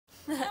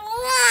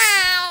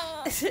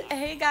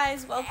Hey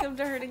guys, welcome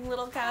to Herding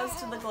Little Cows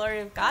to the Glory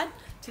of God.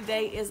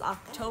 Today is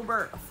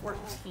October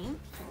 14th,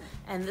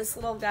 and this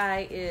little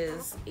guy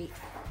is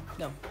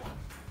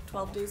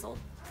 12 days old.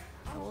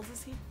 How old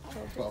is he?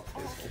 12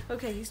 days.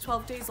 Okay, he's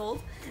 12 days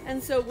old.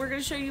 And so we're going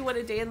to show you what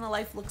a day in the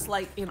life looks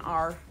like in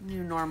our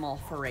new normal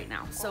for right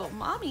now. So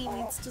mommy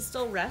needs to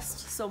still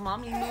rest. So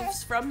mommy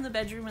moves from the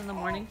bedroom in the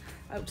morning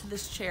out to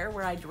this chair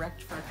where I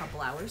direct for a couple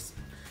hours.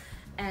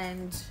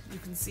 And you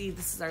can see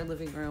this is our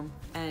living room,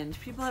 and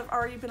people have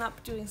already been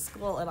up doing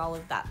school and all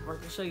of that. We're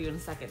going to show you in a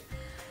second.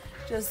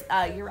 Just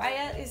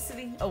Uriah is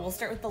sitting. Oh, we'll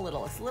start with the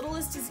littlest.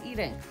 Littlest is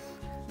eating.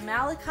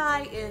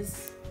 Malachi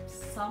is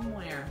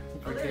somewhere.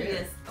 Oh, there he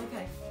is.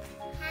 Okay.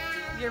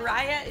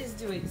 Uriah is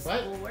doing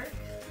schoolwork.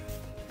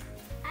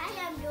 I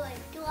am doing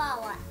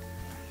flower.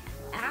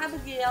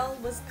 Abigail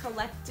was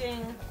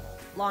collecting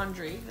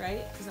laundry,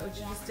 right? Is that what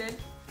you just did?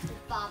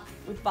 Bob.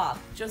 With Bob.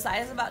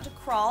 Josiah's about to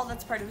crawl.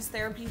 That's part of his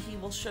therapy. He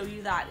will show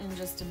you that in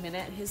just a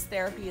minute. His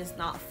therapy is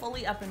not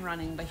fully up and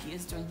running, but he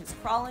is doing his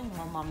crawling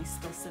while mommy's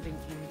still sitting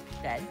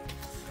in bed.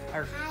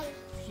 Or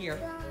here.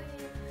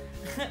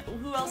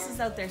 Who else is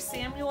out there?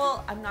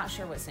 Samuel. I'm not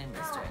sure what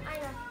Samuel's doing. I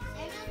know.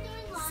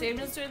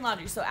 Samuel's doing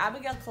laundry. So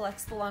Abigail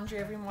collects the laundry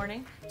every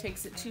morning,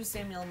 takes it to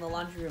Samuel in the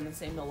laundry room, and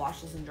Samuel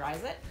washes and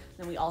dries it.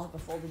 Then we all have a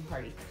folding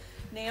party.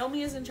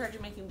 Naomi is in charge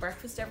of making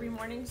breakfast every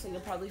morning, so you'll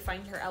probably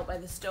find her out by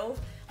the stove.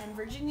 And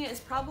Virginia is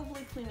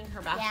probably cleaning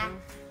her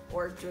bathroom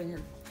or doing her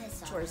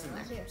chores in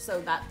there.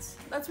 So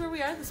that's where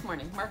we are this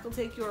morning. Mark will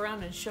take you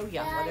around and show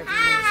you what everyone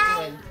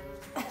is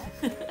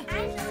doing.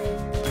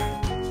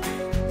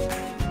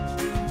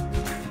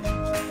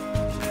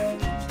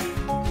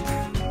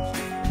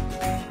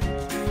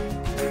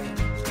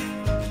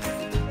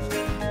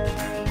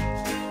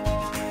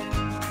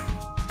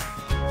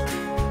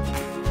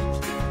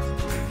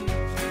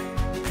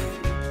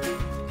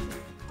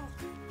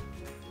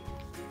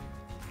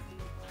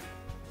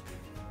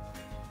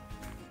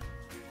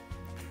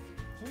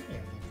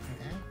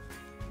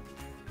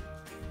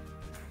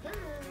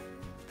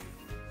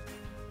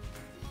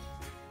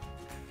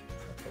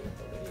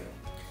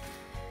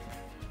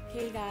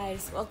 Hey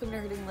guys, welcome to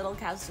Herding Little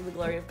Cows to the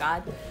Glory of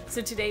God.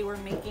 So today we're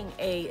making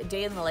a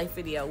day in the life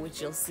video,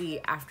 which you'll see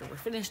after we're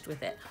finished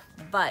with it.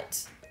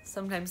 But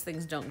sometimes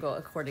things don't go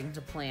according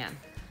to plan.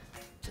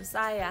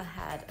 Josiah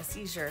had a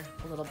seizure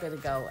a little bit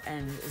ago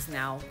and is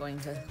now going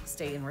to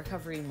stay in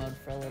recovery mode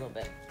for a little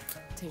bit,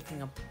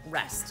 taking a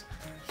rest.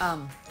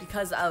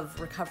 Because of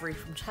recovery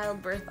from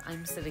childbirth,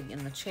 I'm sitting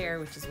in the chair,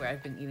 which is where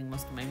I've been eating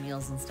most of my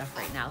meals and stuff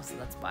right now, so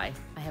that's why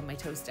I have my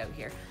toast out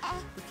here.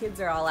 The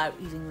kids are all out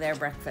eating their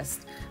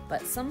breakfast,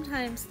 but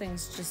sometimes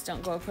things just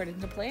don't go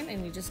according to plan,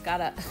 and you just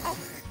gotta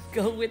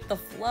go with the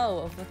flow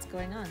of what's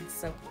going on.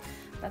 So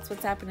that's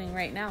what's happening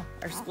right now.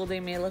 Our school day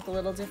may look a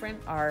little different,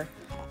 our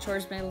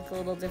chores may look a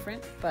little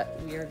different, but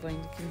we are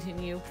going to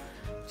continue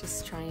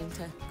just trying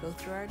to go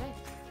through our day.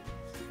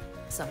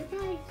 So,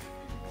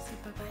 say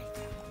bye-bye.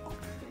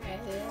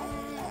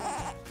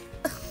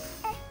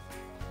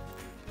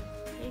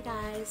 Hey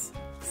guys.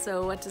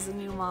 So what does a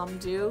new mom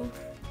do?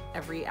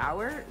 Every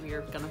hour, we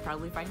are gonna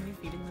probably find me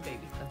feeding the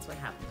baby. That's what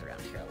happens around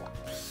here a lot.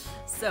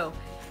 So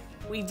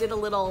we did a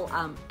little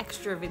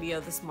extra video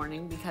this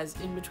morning because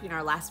in between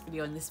our last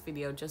video and this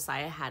video,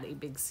 Josiah had a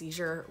big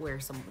seizure where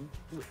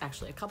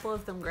a couple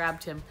of them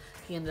grabbed him.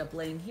 He ended up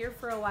laying here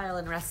for a while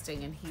and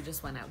resting, and he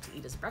just went out to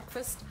eat his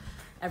breakfast.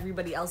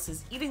 Everybody else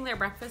is eating their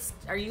breakfast.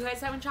 Are you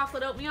guys having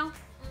chocolate oatmeal?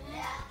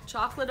 Yeah.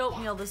 Chocolate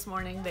oatmeal this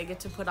morning. They get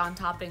to put on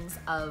toppings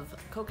of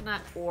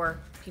coconut or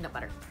peanut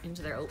butter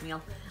into their oatmeal.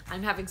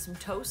 I'm having some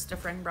toast. A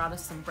friend brought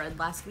us some bread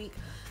last week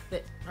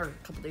or a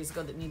couple days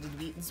ago that needed to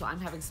be eaten, so I'm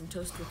having some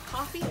toast with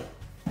coffee.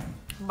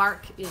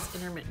 Mark is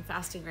intermittent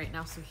fasting right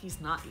now, so he's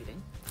not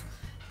eating.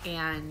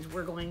 And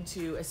we're going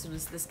to, as soon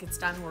as this gets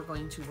done, we're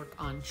going to work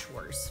on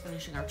chores,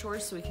 finishing our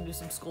chores so we can do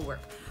some schoolwork.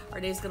 Our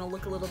day's gonna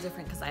look a little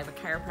different because I have a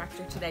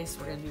chiropractor today,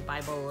 so we're gonna do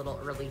Bible a little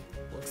early.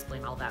 We'll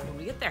explain all that when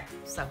we get there.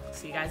 So,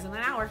 see you guys in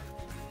an hour.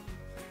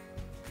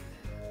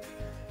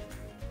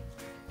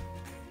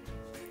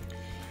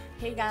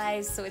 Hey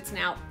guys, so it's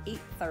now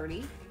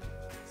 8:30.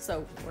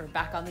 So we're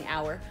back on the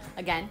hour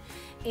again,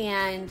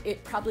 and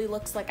it probably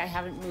looks like I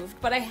haven't moved,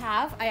 but I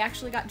have. I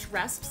actually got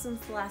dressed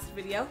since the last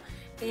video,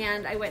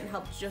 and I went and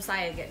helped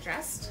Josiah get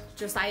dressed.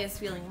 Josiah is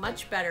feeling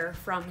much better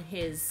from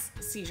his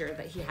seizure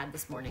that he had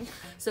this morning.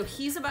 So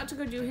he's about to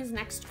go do his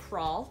next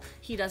crawl.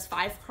 He does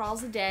 5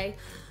 crawls a day,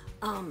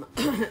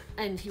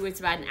 and he waits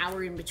about an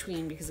hour in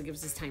between because it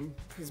gives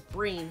his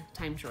brain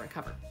time to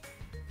recover.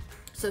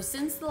 So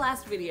since the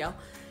last video,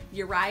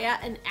 Uriah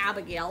and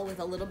Abigail, with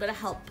a little bit of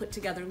help, put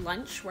together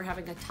lunch. We're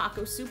having a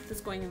taco soup that's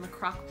going in the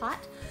crock pot.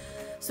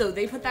 So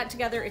they put that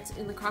together. It's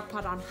in the crock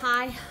pot on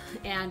high,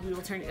 and we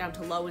will turn it down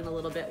to low in a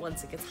little bit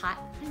once it gets hot.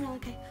 I know,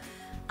 okay.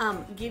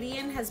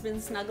 Gideon has been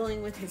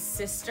snuggling with his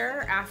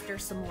sister after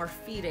some more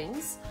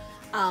feedings.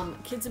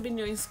 Kids have been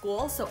doing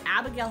school, so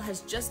Abigail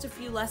has just a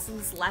few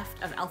lessons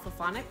left of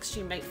alphaphonics.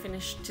 She might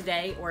finish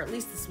today, or at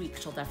least this week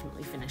she'll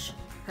definitely finish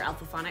her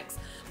alphaphonics,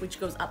 which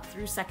goes up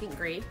through 2nd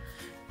grade.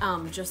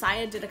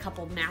 Josiah did a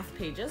couple math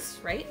pages,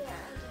 right?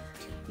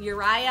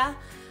 Uriah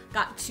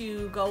got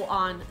to go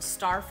on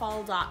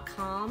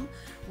starfall.com,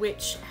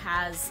 which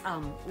has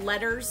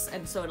letters,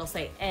 and so it'll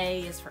say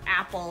A is for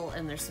apple,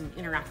 and there's some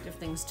interactive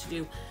things to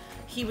do.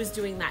 He was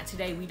doing that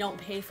today. We don't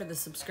pay for the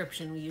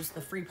subscription. We use the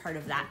free part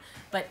of that,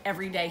 but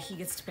every day he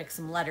gets to pick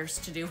some letters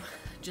to do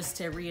just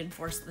to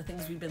reinforce the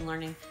things we've been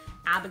learning.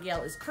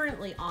 Abigail is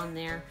currently on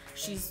there.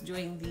 She's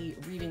doing the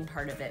reading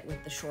part of it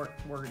with the short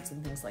words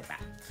and things like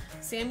that.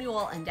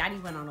 Samuel and Daddy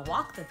went on a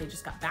walk that they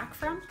just got back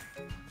from,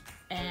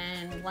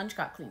 and lunch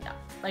got cleaned up.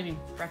 I mean,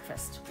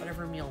 breakfast,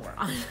 whatever meal we're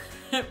on.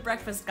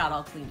 Breakfast got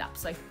all cleaned up.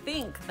 So I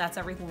think that's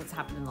everything that's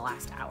happened in the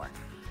last hour.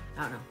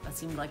 I don't know, that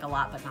seemed like a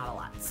lot, but not a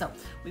lot. So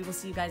we will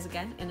see you guys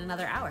again in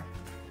another hour.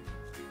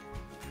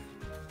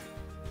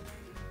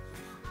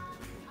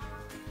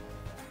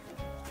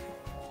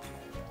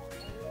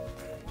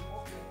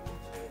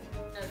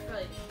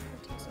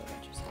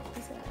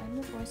 I'm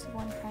the voice of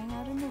one crying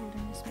out in the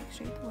wilderness, make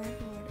straight the way of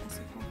the Lord, as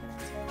the prophet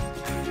Isaiah.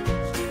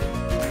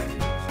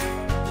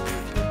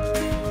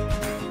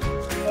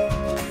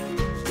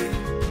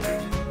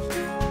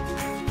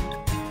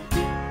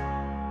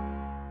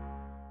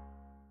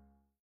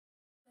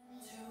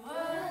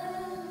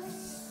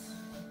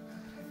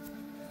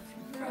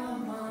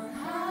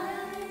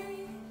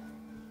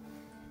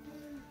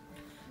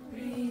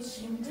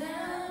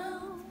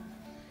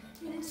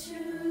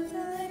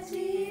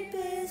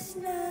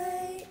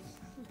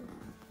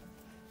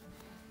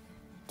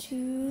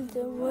 To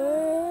the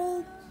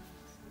world,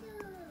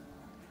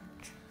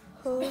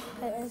 hope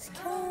has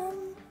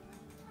come.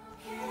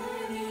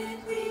 Can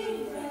it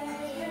be that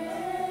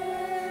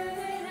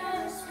heaven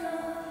has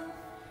come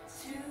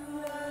to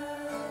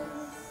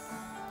us?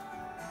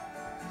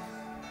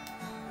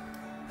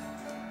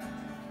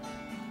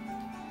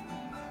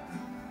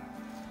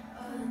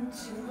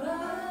 Unto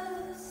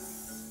us,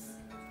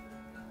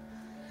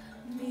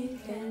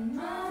 meek and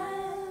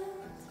mild,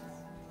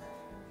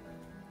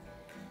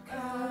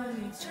 God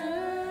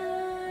eternal,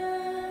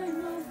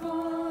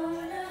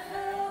 born a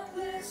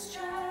helpless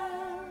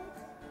child,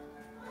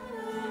 a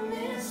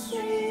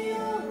mystery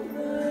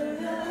over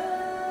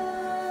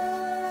love.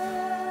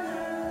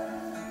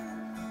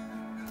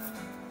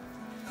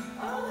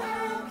 Oh,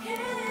 how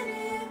can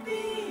it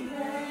be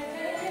that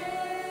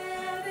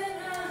heaven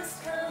has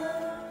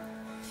come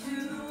to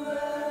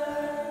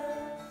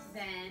us?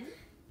 Then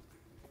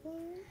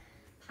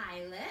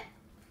Pilate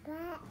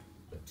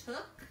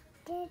took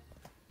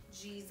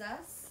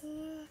Jesus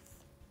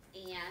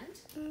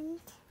and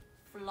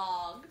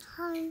flogged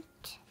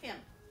him.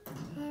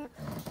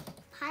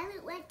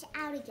 Pilate went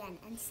out again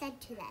and said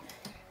to them,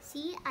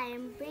 "See, I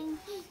am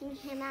bringing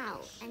him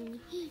out, and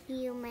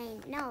you may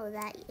know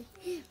that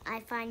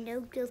I find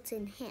no guilt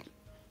in him."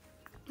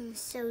 And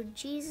so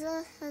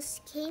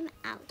Jesus came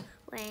out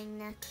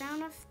wearing a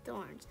crown of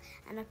thorns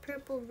and a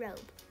purple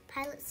robe.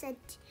 Pilate said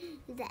to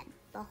them,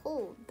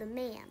 "Behold the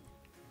man."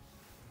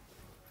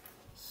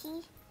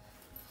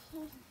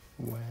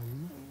 When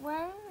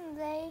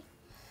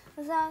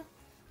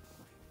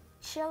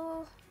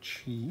the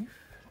chief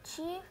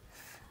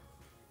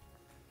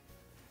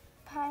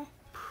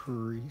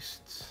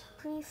priests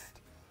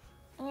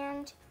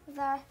and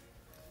the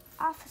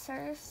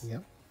officers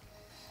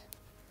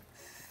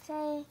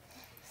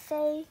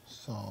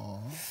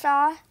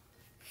saw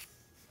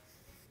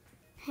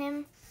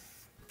him,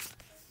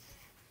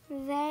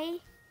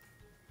 they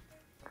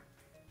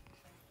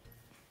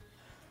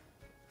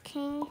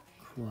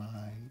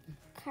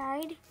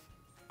cried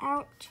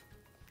out,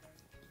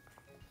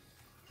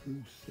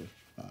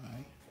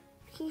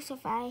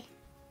 Crucify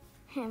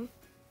him.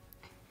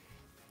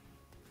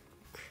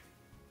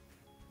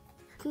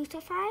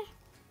 Crucify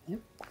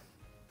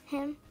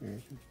him.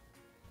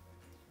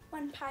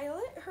 When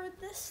Pilate heard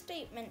this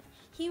statement,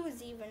 he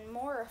was even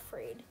more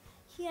afraid.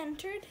 He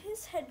entered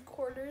his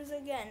headquarters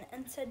again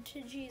and said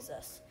to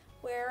Jesus,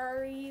 "Where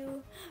are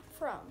you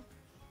from?"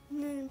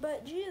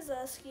 But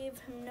Jesus gave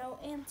him no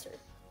answer.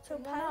 So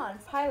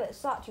Pilate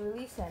sought to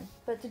release him,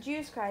 but the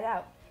Jews cried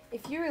out,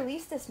 "If you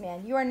release this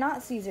man, you are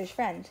not Caesar's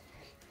friend.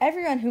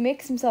 Everyone who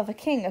makes himself a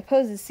king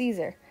opposes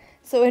Caesar."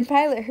 So when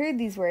Pilate heard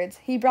these words,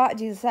 he brought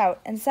Jesus out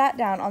and sat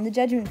down on the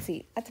judgment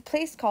seat at the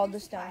place called the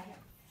Stone.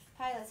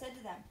 Pilate said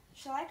to them,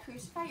 "Shall I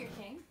crucify your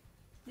king?"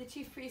 The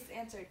chief priests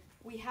answered,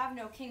 "We have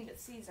no king but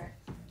Caesar."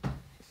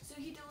 So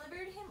he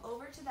delivered him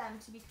over to them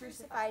to be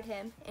crucified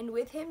him, and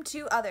with him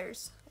 2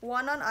 others,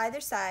 one on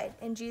either side,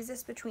 and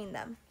Jesus between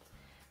them.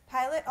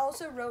 Pilate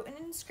also wrote an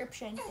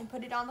inscription and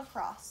put it on the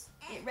cross.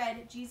 It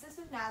read, "Jesus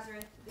of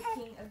Nazareth, the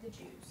King of the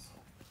Jews."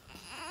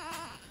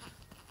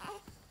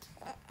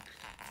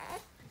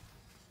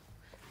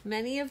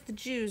 Many of the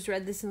Jews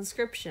read this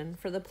inscription,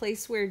 for the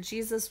place where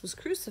Jesus was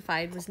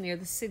crucified was near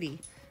the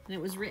city, and it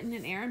was written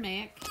in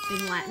Aramaic,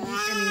 in Latin,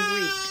 and in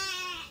Greek.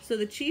 So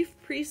the chief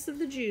priests of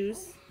the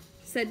Jews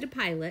said to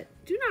Pilate,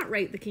 "Do not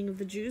write the King of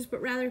the Jews,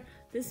 but rather,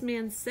 this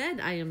man said,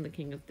 'I am the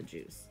King of the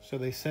Jews.'" So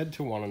they said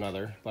to one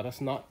another, "Let us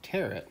not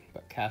tear it,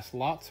 but cast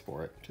lots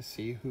for it, to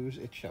see whose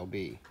it shall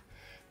be."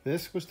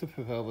 This was to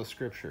fulfill the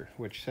scripture,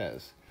 which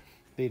says,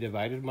 They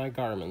divided my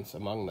garments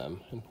among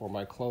them, and for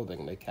my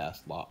clothing they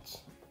cast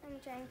lots. I'm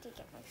trying to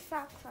get my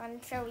socks on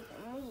so we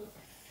can leave.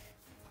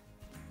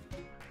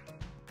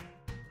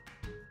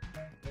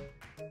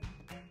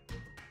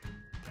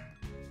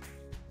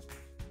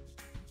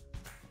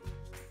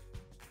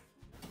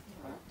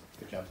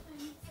 Good job.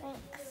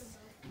 Thanks.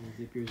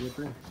 Zip your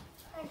zipper.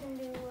 I can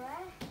do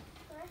what?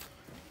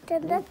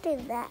 Good luck to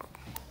that.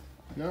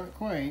 Not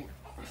quite.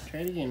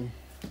 Try it again.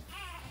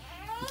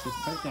 Put this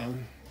part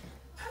down.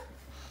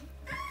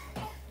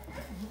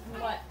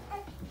 What?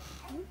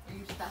 Are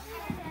you stuck?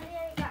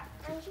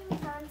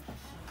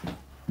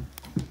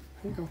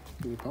 Here you go.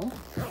 Here you go.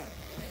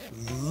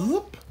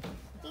 Zoop.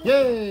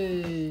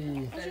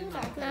 Yay!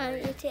 No,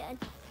 you can.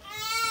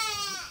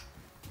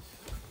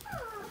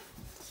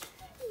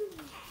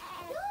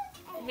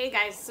 Hey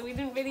guys, so we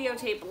didn't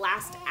videotape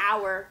last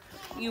hour.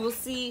 You will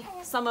see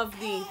some of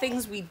the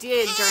things we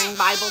did during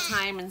Bible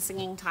time and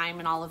singing time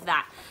and all of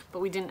that, but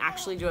we didn't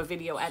actually do a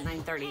video at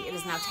 9:30. It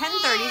is now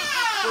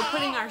 10:30. We're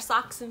putting our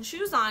socks and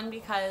shoes on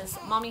because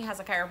Mommy has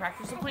a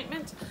chiropractor's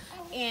appointment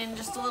in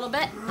just a little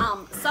bit.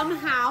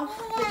 Somehow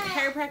the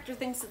chiropractor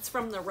thinks it's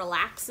from the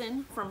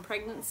relaxin from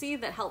pregnancy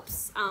that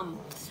helps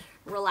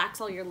relax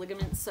all your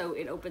ligaments so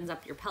it opens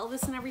up your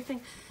pelvis and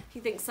everything.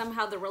 He thinks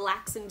somehow the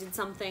relaxin did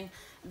something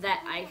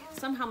that I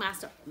somehow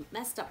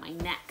messed up my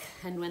neck,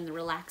 and when the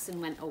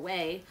relaxin went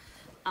away,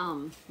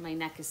 my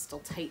neck is still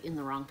tight in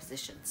the wrong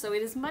position. So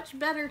it is much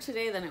better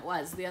today than it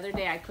was. The other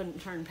day I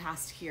couldn't turn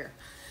past here,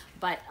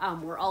 but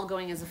we're all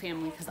going as a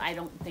family because I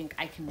don't think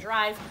I can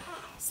drive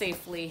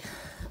safely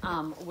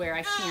where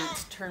I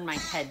can't turn my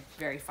head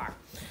very far.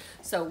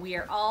 So we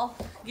are all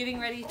getting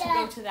ready to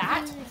go to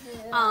that.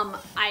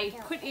 I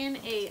put in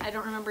I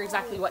don't remember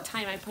exactly what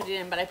time I put it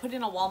in, but I put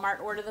in a Walmart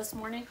order this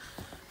morning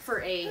for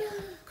a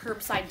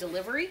curbside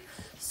delivery.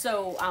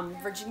 So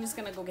Virginia's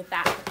gonna go get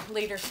that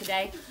later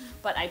today,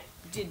 but I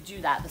did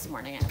do that this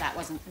morning. That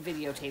wasn't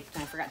videotaped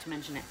and I forgot to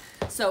mention it.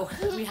 So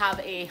we have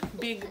a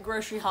big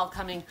grocery haul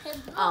coming.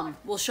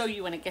 We'll show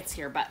you when it gets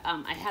here, but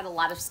I had a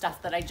lot of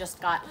stuff that I just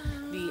got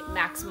the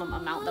maximum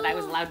amount that I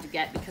was allowed to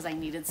get because I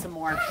needed some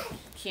more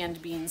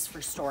canned beans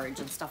for storage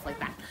and stuff like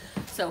that.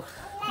 So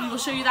we will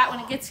show you that when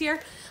it gets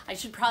here. I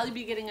should probably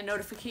be getting a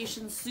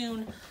notification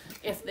soon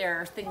if there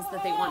are things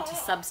that they want to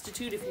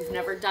substitute if you've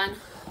never done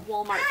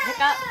Walmart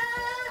pickup.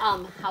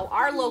 How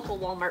our local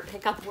Walmart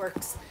pickup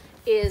works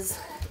is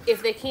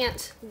if they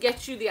can't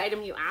get you the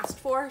item you asked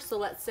for, so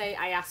let's say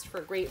I asked for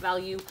great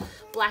value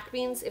black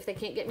beans, if they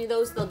can't get me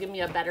those, they'll give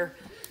me a better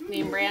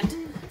name brand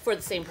for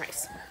the same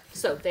price.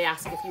 So they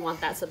ask if you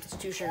want that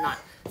substitution or not.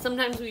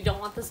 Sometimes we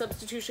don't want the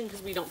substitution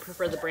because we don't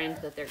prefer the brand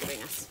that they're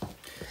giving us.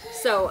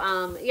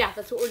 So yeah,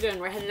 that's what we're doing.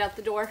 We're headed out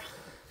the door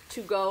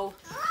to go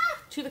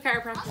to the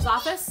chiropractor's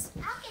office.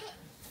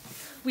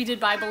 We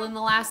did Bible in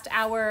the last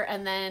hour,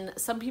 and then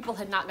some people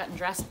had not gotten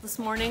dressed this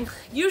morning.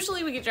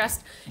 Usually we get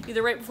dressed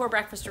either right before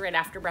breakfast or right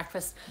after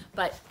breakfast,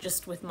 but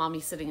just with Mommy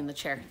sitting in the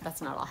chair, that's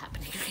not all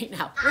happening right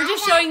now. We're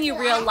just showing you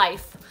real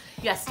life.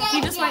 Yes, he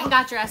just went and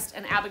got dressed,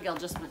 and Abigail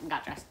just went and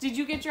got dressed. Did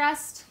you get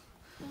dressed?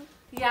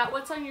 Yeah,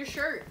 what's on your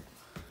shirt?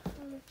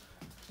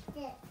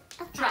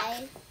 A Truck.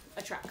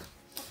 A truck.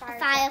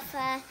 fire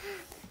truck.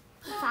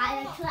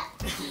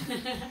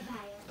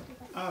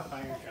 A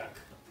fire truck.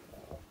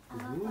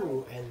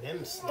 Ooh, and them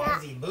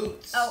snazzy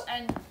boots. Oh,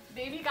 and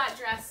baby got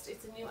dressed.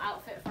 It's a new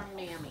outfit from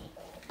Mammy.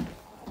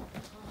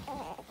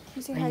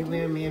 Are you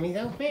wearing Mammy's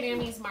outfit?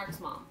 Mammy's Mark's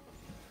mom.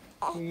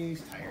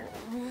 He's tired.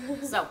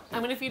 So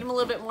I'm gonna feed him a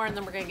little bit more and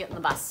then we're gonna get in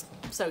the bus.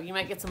 So you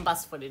might get some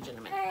bus footage in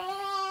a minute.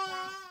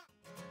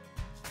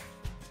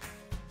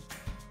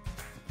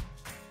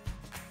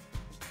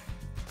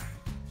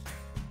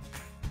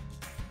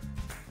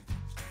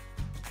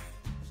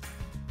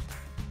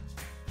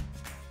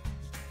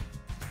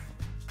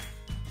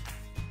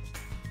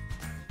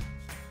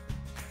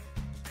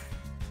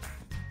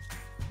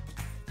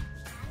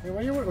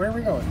 Where are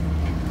we going?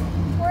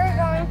 We're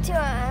going to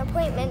an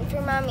appointment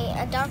for Mommy,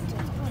 a doctor's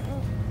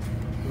appointment.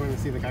 You want to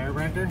see the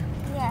chiropractor?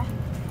 Yeah.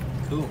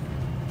 Cool.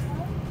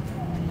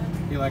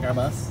 You like our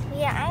bus?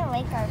 Yeah, I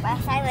like our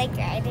bus. I like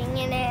riding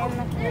in it and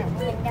looking out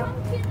the window.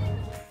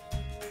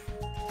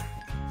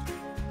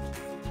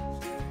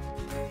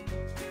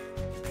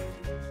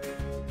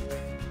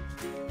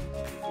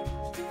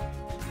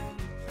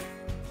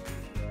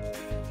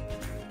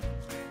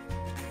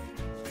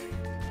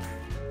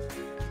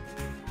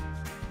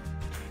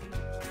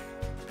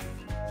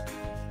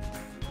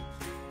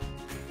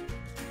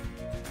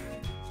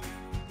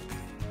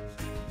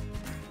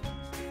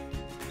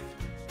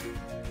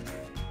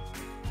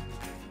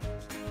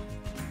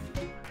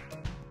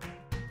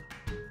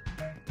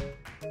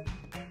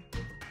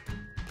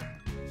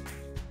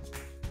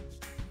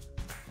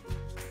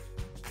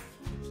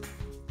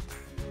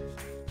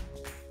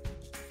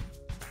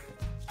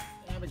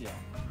 Abigail,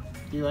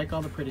 do you like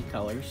all the pretty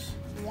colors?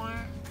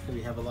 Yeah. Do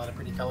we have a lot of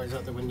pretty colors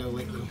out the window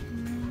lately?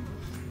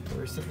 So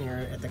we're sitting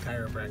here at the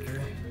chiropractor.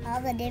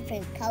 All the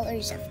different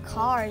colors of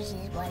cars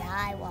is what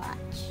I watch.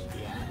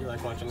 Yeah. You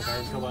like watching the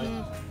cars go by?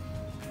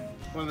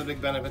 One of the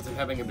big benefits of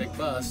having a big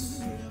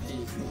bus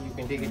is you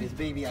can take his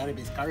baby out of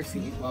his car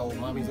seat while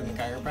mommy's in the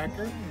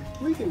chiropractor.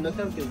 We can look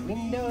out the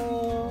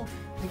window,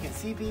 we can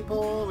see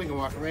people, we can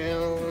walk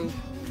around,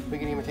 we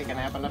can even take a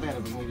nap on the bed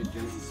if we needed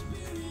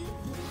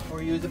to.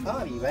 Or use a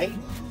potty, right?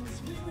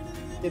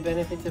 The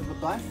benefits of a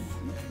bus?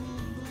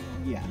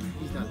 Yeah,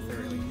 he's not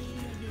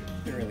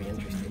thoroughly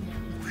interested.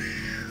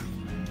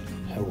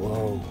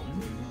 Hello.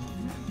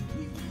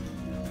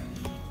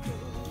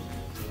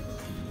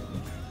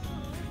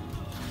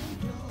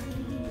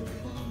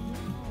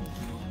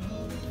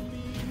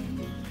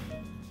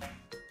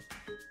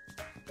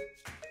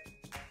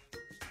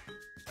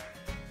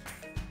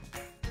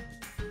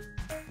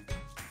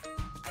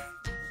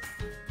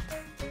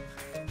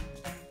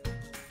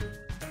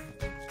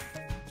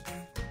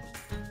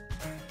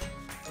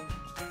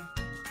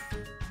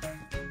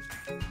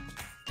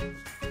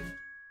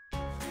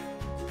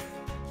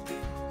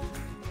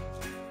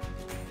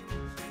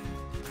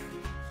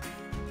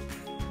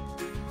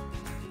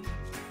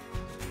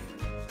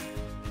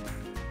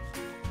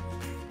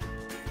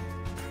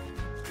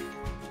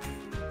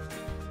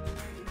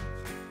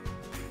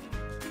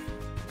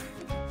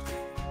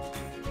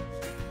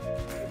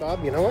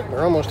 Bob, you know what?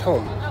 We're almost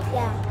home.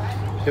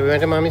 Yeah. So we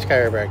went to mommy's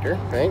chiropractor,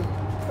 right?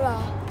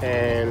 Well,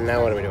 And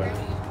now what are we doing?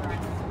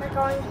 we're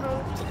going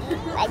home to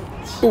eat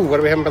lunch. Ooh, what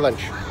are we having for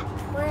lunch?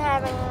 We're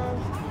having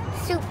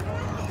soup.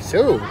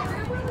 Soup.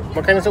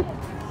 What kind of soup?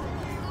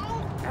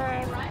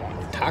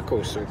 Um,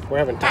 Taco soup. We're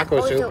having taco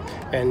Taco soup.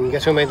 soup. And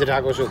guess who made the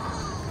taco soup?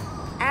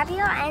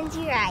 Abigail and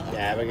Uriah.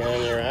 Abigail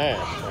and Uriah.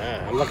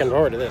 Ah, I'm looking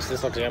forward to this.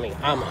 This looks yummy.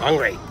 I'm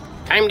hungry.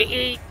 Time to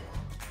eat.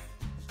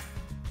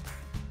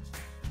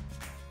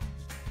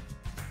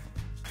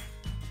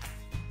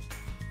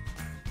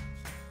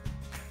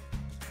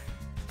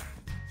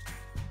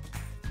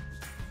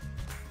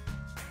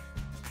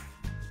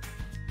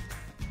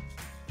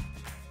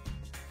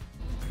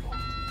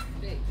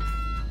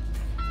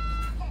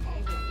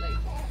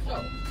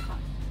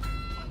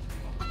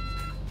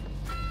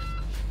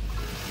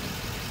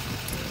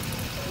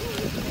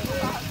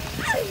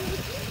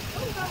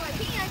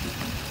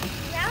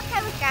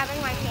 Malachi was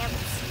grabbing my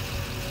pants.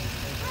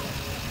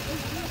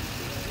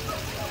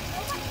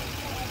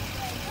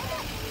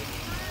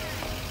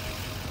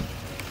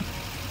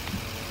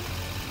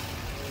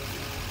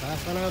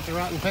 Last one out, the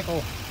rotten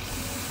pickle.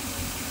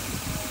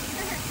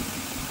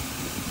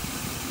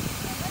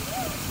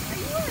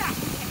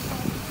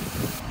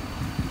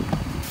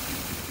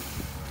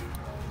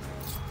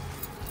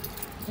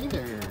 Hey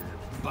there,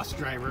 bus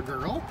driver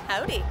girl.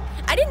 Howdy.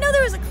 I didn't know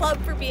there was a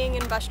club for being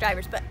in bus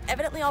drivers, but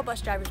evidently all bus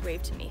drivers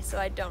wave to me, so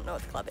I don't know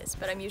what the club is.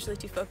 But I'm usually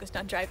too focused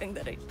on driving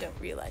that I don't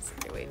realize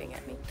that they're waving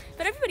at me.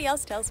 But everybody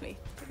else tells me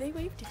that they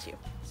waved at you.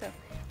 So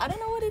I don't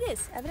know what it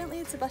is. Evidently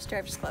it's a bus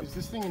drivers club. Is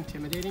this thing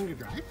intimidating to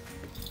drive?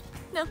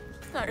 No,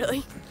 not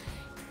really.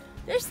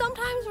 There's some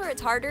times where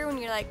it's harder when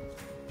you're like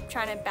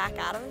trying to back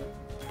out of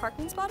a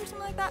parking spot or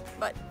something like that,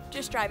 but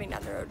just driving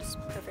down the road is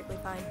perfectly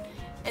fine.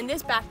 And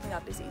this backing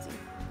up is easy.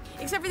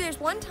 Except for there's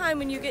one time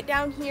when you get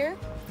down here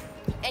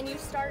and you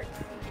start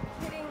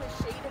hitting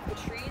the shade of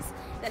the trees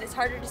that it's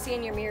harder to see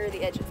in your mirror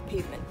the edge of the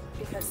pavement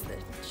because of the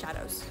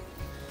shadows.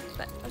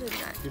 But other than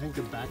that, Do you think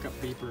the backup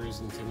beeper is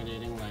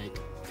intimidating? Like,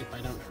 if I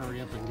don't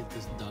hurry up and get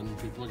this done,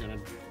 people are gonna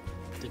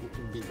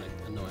be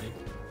like annoyed.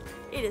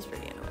 it is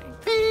pretty annoying.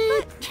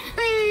 Beep,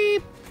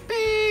 beep,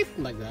 beep,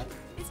 like that.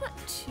 It's not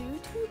too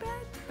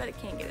bad, but it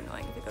can get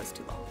annoying if it goes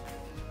too long.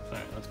 All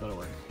right, let's go to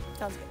work.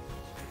 Sounds good.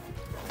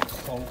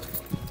 Oh.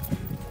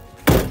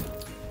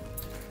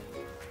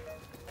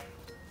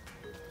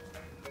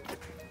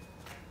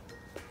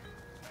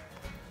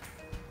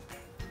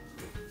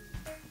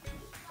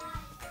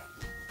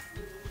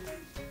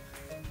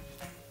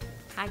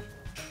 Hi.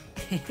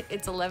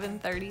 It's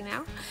 11:30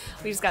 now.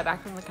 We just got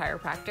back from the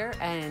chiropractor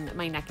and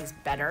my neck is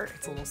better.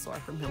 It's a little sore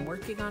from him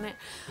working on it,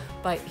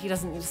 but he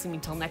doesn't need to see me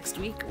till next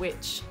week,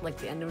 which, like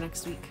the end of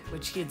next week,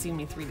 which he had seen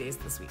me 3 days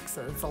this week.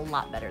 So it's a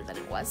lot better than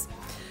it was.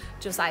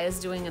 Josiah's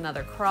doing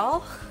another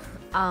crawl.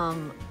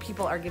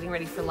 People are getting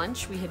ready for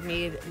lunch. We had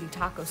made the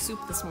taco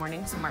soup this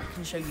morning, so Mark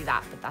can show you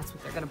that, but that's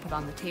what they're gonna put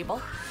on the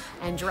table.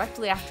 And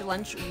directly after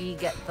lunch, we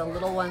get the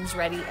little ones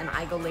ready and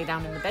I go lay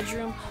down in the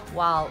bedroom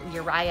while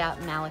Uriah,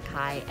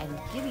 Malachi, and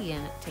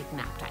Gideon take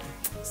nap time.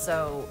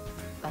 So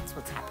that's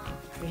what's happening.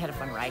 We had a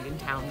fun ride in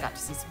town, got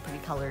to see some pretty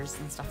colors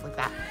and stuff like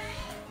that.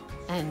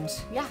 And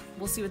yeah,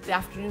 we'll see what the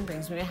afternoon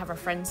brings. We may have our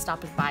friends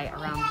stopping by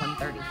around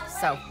 1:30.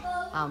 So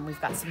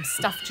we've got some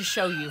stuff to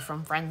show you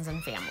from friends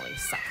and family.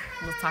 So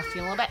we'll talk to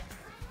you in a little bit.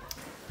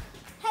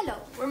 Hello,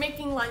 we're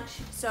making lunch,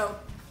 so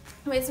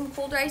we have some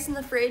cold rice in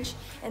the fridge,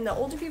 and the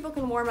older people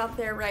can warm up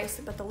their rice,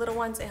 but the little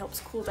ones, it helps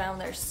cool down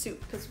their soup,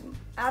 because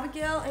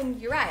Abigail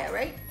and Uriah,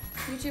 right?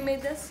 You two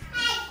made this?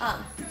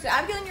 So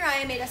Abigail and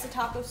Uriah made us a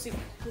taco soup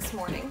this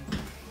morning,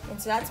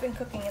 and so that's been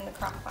cooking in the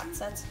crock pot,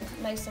 so that's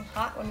nice and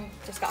hot when we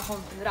just got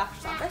home from the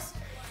doctor's office.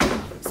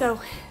 So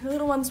the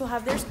little ones will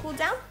have theirs cooled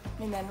down,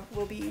 and then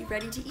we'll be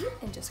ready to eat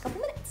in just a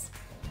couple minutes.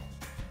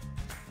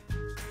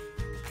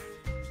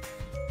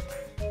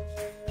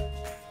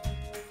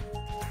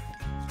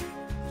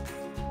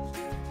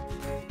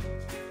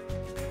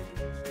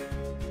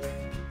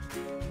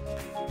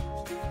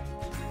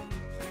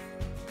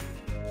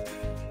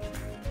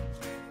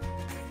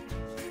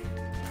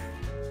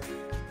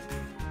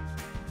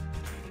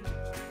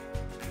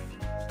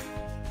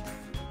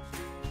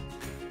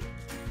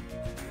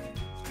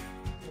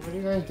 What are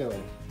you guys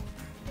doing?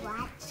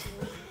 Watching.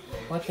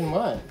 Watching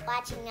what?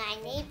 Watching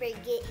our neighbor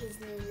get his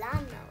new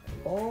lawnmower.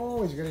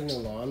 Oh, he's got a new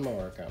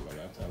lawnmower coming.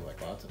 That sounds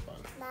like lots of fun.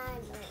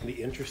 Lawnmower. The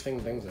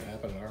interesting things that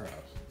happen in our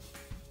house.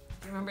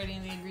 Remember any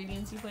of the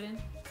ingredients you put in?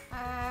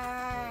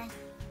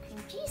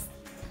 Cream cheese,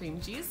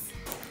 Cream cheese.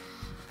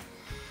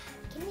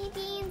 kidney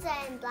beans,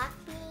 and black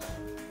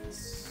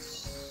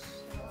beans.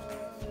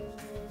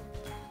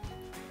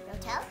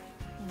 Rotel.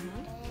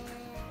 Mm-hmm.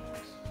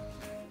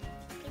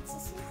 And pizza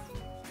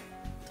seasoning.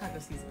 Taco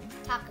seasoning.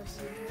 Taco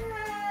seasoning.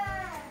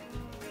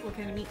 What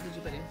kind of meat did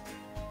you put in?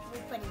 We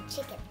put in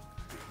chicken.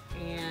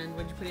 And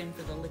what did you put in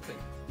for the liquid?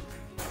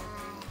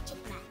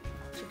 Chicken broth.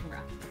 Chicken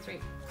broth. That's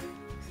right.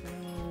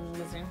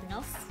 Was there anything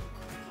else?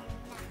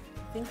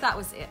 I think that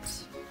was it.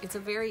 It's a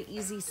very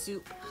easy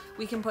soup.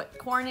 We can put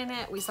corn in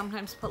it. We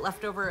sometimes put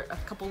leftover. A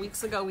couple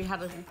weeks ago, we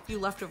had a few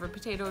leftover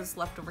potatoes,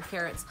 leftover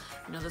carrots.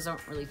 You know, those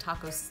aren't really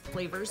taco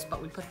flavors,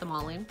 but we put them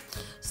all in.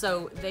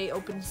 So they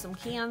opened some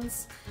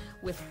cans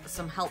with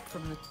some help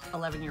from the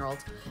 11-year-old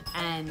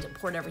and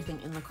poured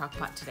everything in the crock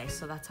pot today.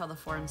 So that's how the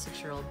 4- and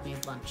 6-year-old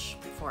made lunch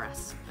for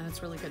us. And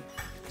it's really good.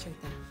 Check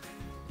that.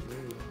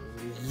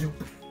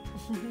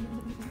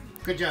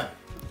 Good job.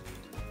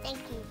 Thank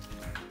you.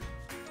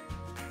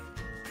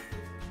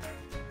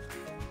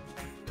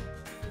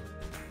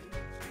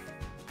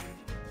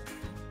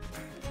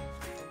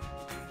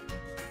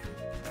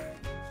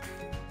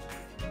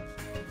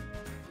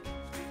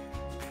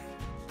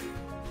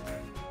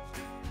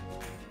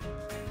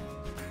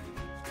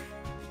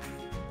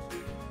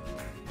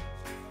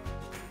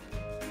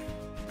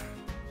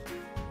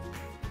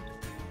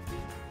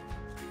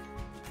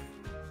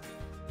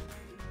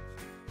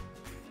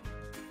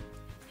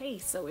 Hey,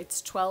 so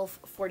it's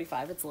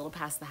 12:45. It's a little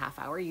past the half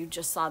hour. You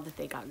just saw that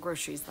they got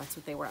groceries. That's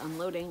what they were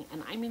unloading.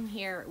 And I'm in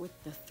here with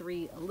the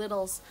 3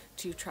 littles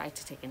to try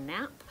to take a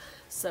nap.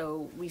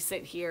 So we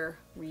sit here.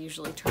 We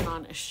usually turn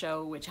on a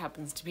show, which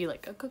happens to be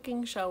like a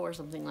cooking show or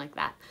something like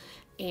that.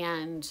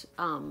 And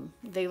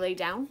they lay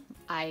down.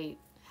 I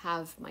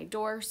have my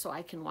door so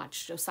I can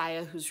watch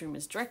Josiah, whose room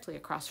is directly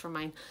across from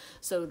mine,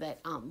 so that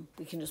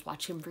we can just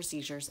watch him for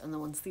seizures. And then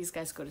once these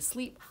guys go to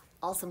sleep,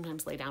 I'll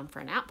sometimes lay down for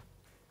a nap.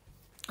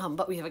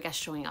 But we have a guest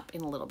showing up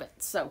in a little bit.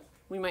 So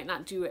we might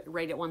not do it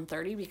right at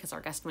 1:30 because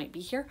our guest might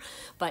be here.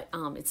 But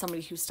it's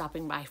somebody who's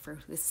stopping by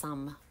with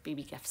some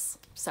baby gifts.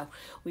 So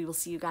we will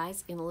see you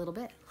guys in a little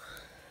bit.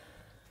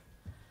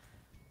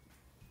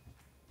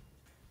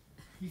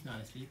 He's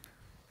not asleep.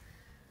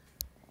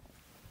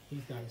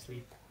 He's not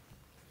asleep.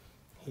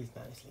 He's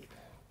not asleep.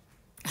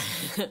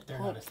 They're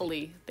not asleep.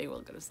 Hopefully they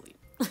will go to sleep.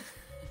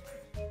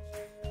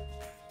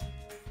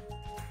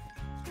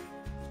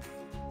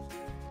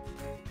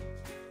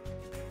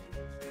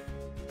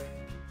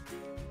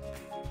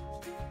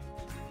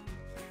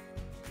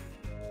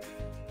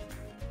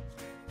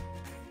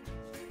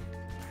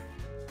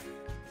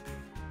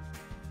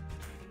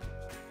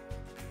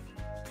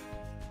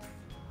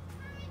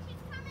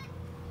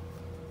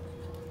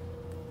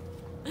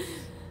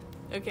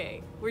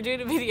 Okay, we're doing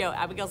a video.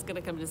 Abigail's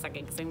gonna come in a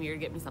second because I'm here to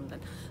get me something.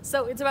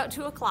 So it's about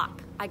 2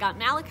 o'clock. I got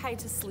Malachi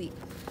to sleep.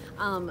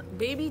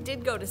 Baby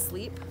did go to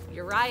sleep.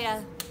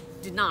 Uriah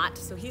did not,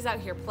 so he's out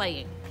here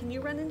playing. Can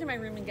you run into my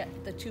room and get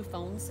the 2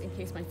 phones in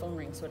case my phone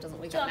rings so it doesn't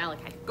wake up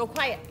Malachi? Go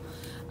quiet.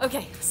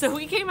 Okay, so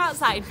we came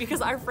outside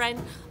because our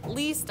friend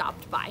Lee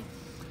stopped by.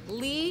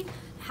 Lee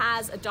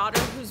has a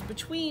daughter who's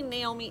between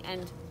Naomi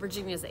and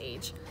Virginia's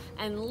age,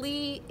 and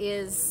Lee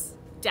is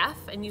deaf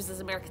and uses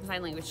American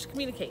Sign Language to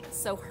communicate.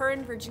 So her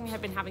and Virginia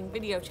have been having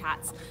video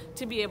chats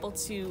to be able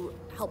to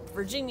help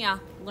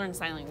Virginia learn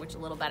sign language a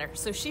little better.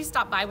 So she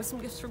stopped by with some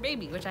gifts for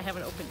baby, which I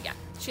haven't opened yet.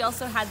 She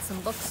also had some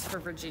books for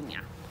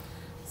Virginia.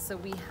 So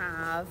we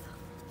have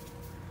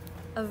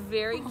a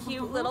very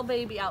cute little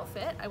baby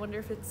outfit. I wonder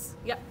if it's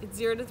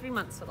 0 to 3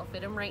 months, so it'll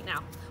fit him right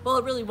now. Well,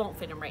 it really won't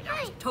fit him right now.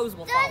 His toes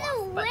will fall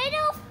off. But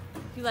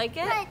you like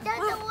it? There's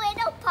a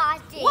little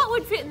pocket. What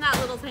would fit in that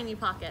little tiny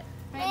pocket?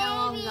 Right now,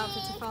 all his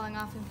outfits are falling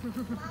off.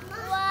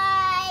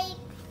 Like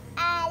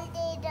a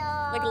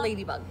little. Like a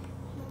ladybug.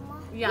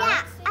 Yeah,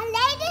 a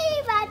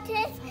ladybug.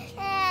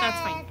 That's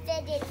fine.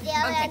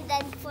 And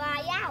then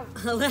fly out.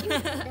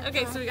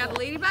 Okay, so we got a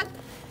ladybug.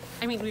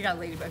 We got a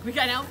ladybug. We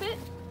got an outfit,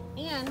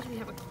 and we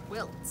have a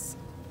quilt.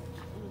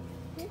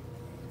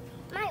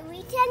 Mike,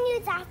 we can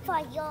use that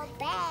for your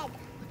bed.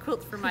 A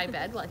quilt for my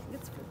bed. Well, I think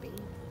it's for baby.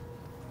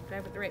 Do I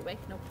have it the right way?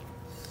 Nope.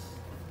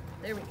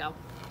 There we go.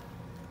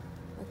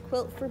 A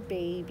quilt for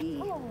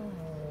baby.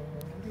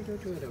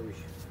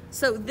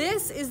 So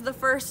this is the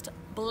first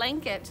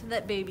blanket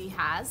that baby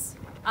has.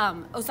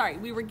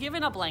 We were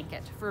given a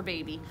blanket for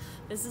baby.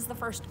 This is the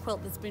first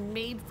quilt that's been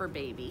made for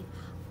baby.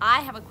 I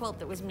have a quilt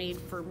that was made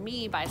for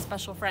me by a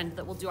special friend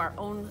that we'll do our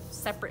own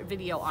separate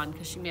video on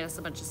because she made us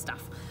a bunch of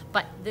stuff.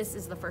 But this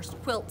is the first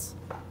quilt.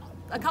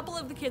 A couple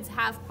of the kids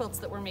have quilts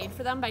that were made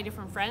for them by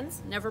different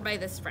friends, never by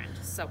this friend.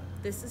 So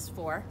this is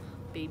for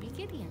baby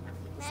Gideon.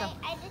 So,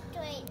 I just do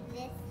it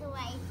this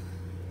way.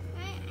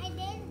 I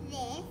did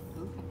this.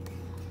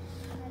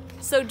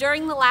 So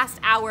during the last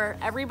hour,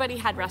 everybody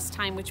had rest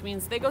time, which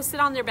means they go sit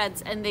on their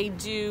beds and they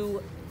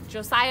do.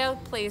 Josiah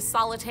plays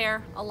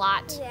solitaire a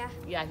lot. Yeah.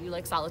 Yeah, you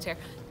like solitaire.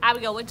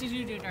 Abigail, what did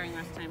you do during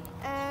rest time?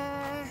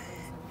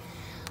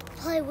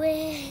 Play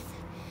with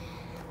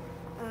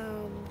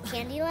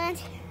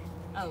Candyland.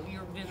 Oh,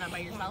 you're doing that by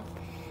yourself?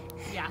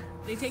 Yeah.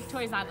 They take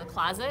toys out of the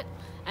closet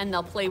and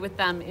they'll play with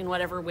them in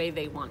whatever way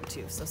they want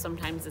to. So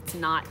sometimes it's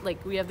not,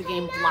 like we have the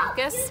game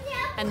Blockus,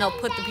 and they'll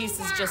put the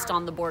pieces just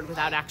on the board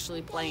without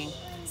actually playing.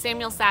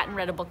 Samuel sat and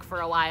read a book for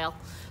a while.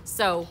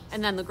 So,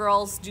 and then the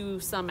girls do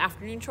some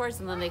afternoon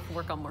chores and then they can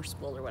work on more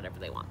school or whatever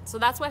they want. So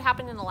that's what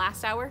happened in the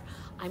last hour.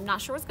 I'm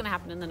not sure what's gonna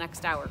happen in the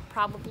next hour.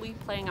 Probably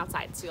playing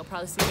outside. So you'll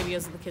probably see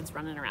videos of the kids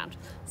running around.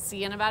 See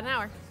you in about an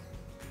hour.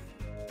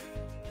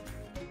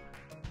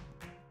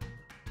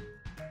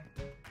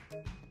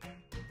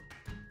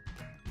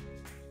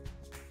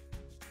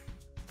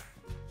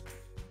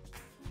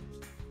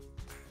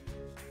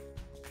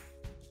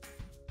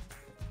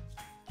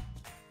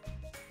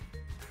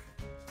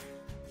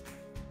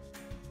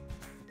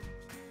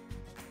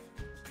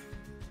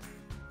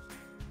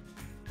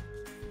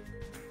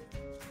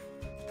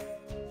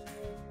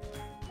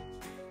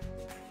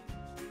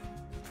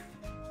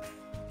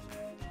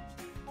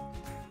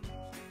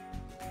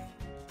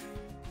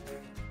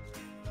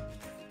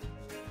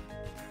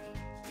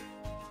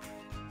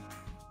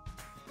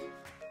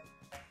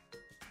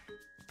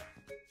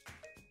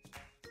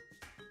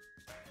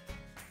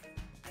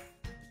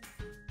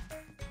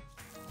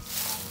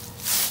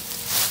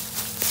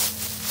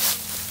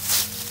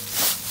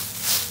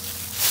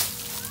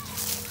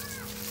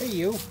 Hey,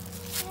 you. I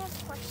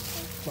have a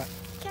question. What?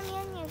 Come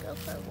here and go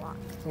for a walk.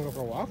 Want to go for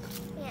a walk?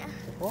 Yeah.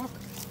 Go for a walk?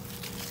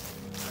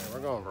 All right, we're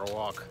going for a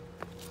walk.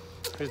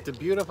 It's the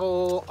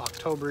beautiful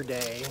October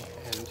day,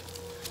 and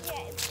Yeah,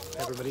 it's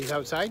everybody's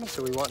outside,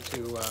 so we want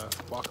to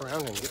walk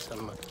around and get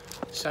some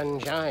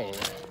sunshine.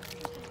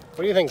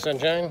 What do you think,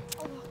 sunshine?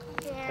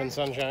 yeah. And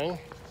sunshine?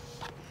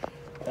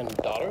 And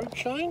daughter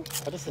shine?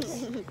 What is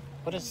this?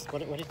 What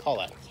do you call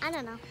that? I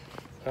don't know.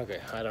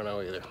 Okay, I don't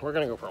know either. We're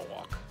gonna go for a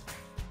walk.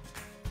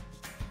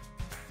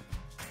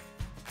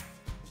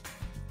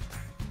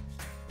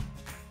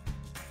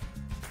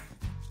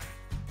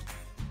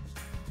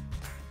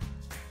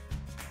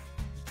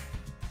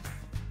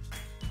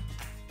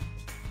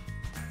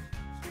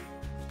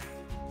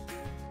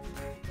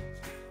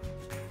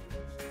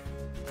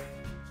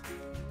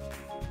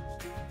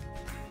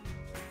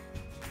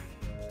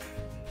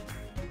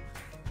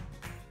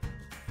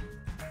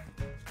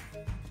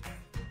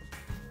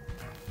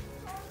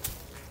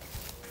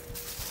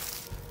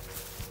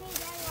 Hey,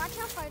 Daddy, watch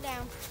how far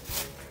down.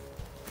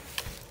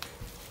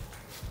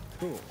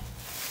 Cool.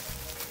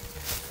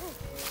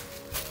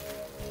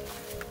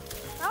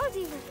 That was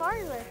even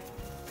farther.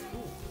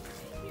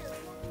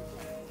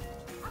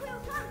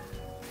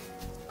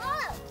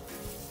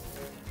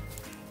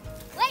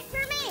 Wait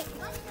for me.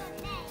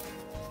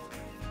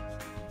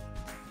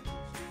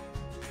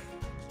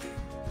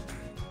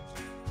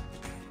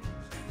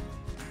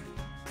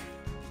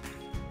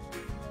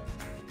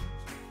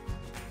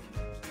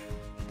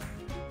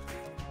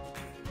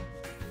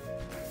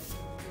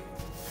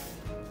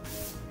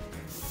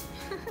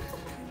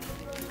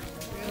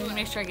 Let me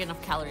make sure I get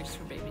enough calories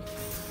for baby.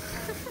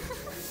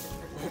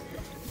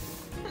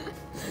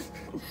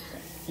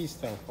 He's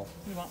thankful.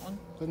 You want one?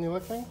 Doesn't he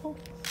look thankful?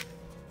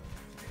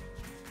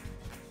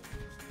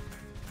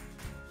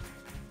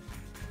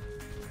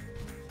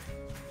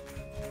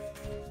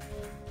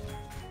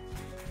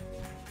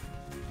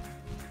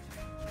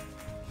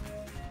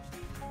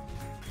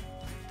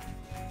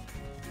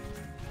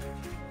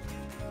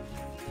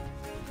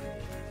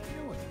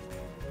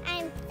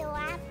 I'm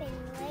flapping,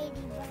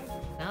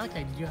 ladybug.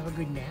 Malachi, did you have a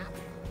good nap?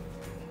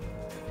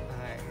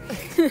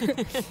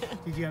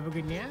 Did you have a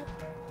good nap?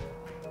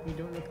 You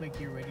don't look like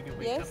you're ready to wake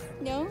up. Yes?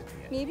 from No? nap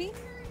yet. Maybe?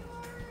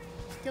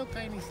 Still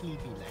kind of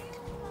sleepy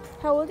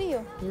like. How old are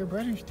you? Your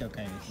brother's still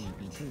kind of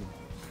sleepy too.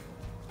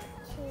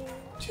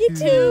 You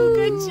too.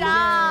 Good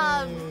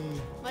job.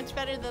 Yay. Much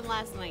better than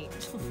last night.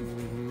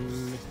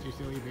 Mr.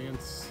 Silly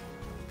Pants.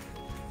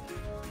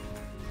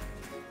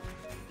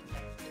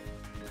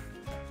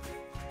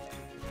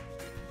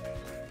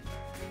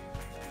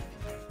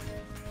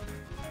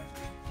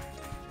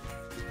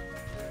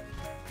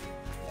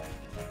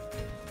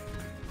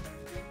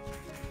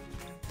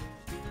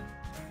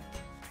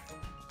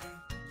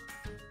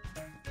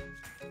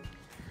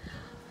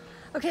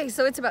 Okay,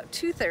 so it's about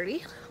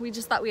 2:30. We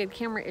just thought we had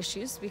camera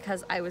issues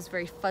because I was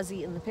very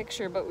fuzzy in the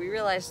picture, but we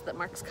realized that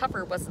Mark's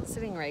cover wasn't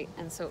sitting right,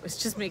 and so it was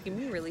just making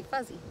me really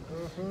fuzzy.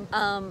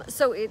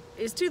 So it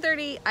is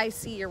 2:30. I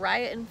see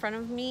Uriah in front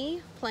of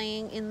me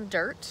playing in the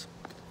dirt.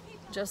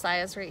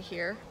 Josiah's right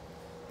here.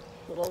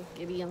 Little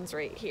Gideon's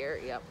right here.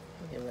 Yep.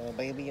 Your little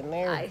baby in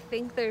there. I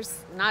think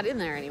there's not in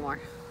there anymore.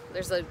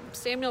 There's a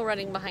Samuel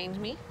running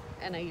behind me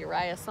and a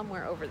Uriah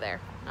somewhere over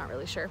there. Not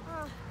really sure.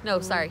 No,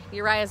 sorry.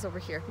 Uriah's over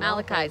here.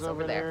 Malachi's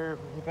over there.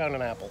 He found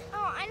an apple.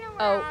 Oh, I know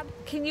where Oh, Ab.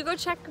 can you go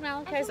check I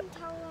Malachi's? can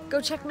tell him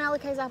go check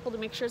Malachi's apple to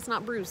make sure it's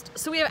not bruised.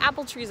 So we have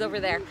apple trees over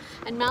there,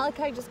 and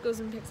Malachi just goes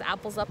and picks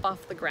apples up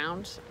off the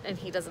ground, and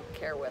he doesn't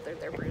care whether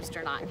they're bruised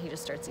or not, and he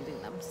just starts eating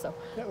them. So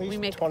At least we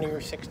make 20 or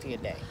 60 a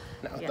day.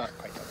 No, Yeah. not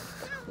quite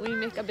 20. we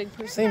make a big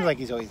person. Seems like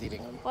he's always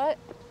eating them. What?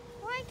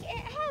 Like, it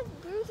has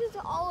bruises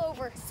all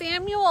over.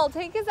 Samuel,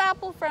 take his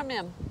apple from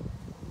him.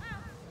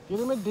 Give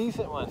him a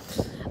decent one.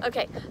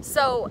 Okay,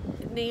 so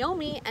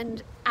Naomi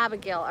and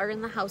Abigail are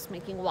in the house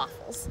making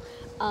waffles.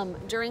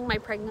 During my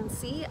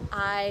pregnancy,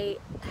 I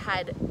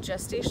had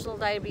gestational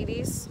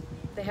diabetes.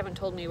 They haven't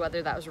told me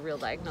whether that was a real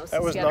diagnosis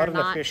That was yet not or an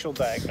official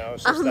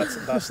diagnosis.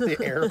 That's the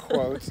air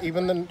quotes.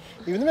 Even the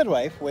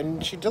midwife, when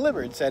she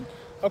delivered, said,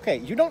 "Okay,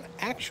 you don't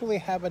actually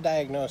have a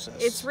diagnosis."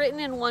 It's written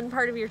in one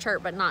part of your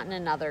chart, but not in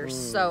another.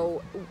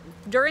 So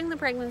during the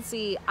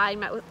pregnancy, I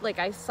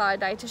saw a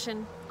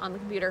dietitian on the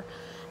computer.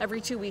 Every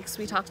 2 weeks,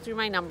 we talked through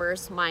my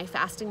numbers. My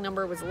fasting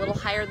number was a little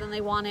higher than they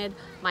wanted.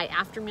 My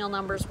after meal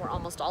numbers were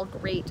almost all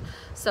great.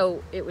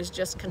 So it was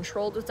just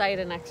controlled with diet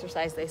and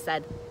exercise, they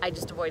said. I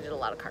just avoided a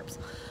lot of carbs.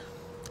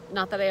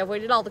 Not that I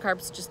avoided all the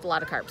carbs, just a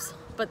lot of carbs.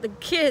 But the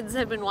kids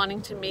have been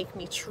wanting to make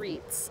me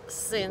treats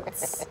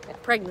since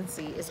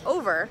pregnancy is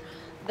over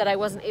that I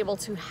wasn't able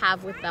to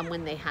have with them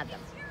when they had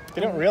them.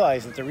 You don't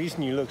realize that the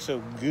reason you look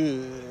so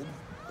good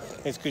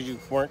is because you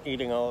weren't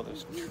eating all of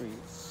those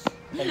treats.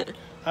 And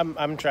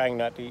I'm trying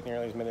not to eat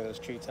nearly as many of those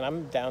treats, and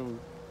I'm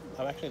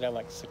actually down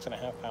like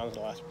 6.5 pounds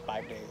in the last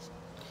 5 days.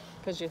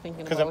 Because you're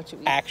thinking Because about I'm what you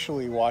eat.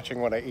 actually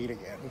watching what I eat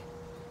again.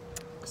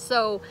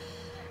 So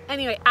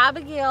anyway,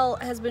 Abigail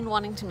has been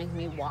wanting to make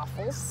me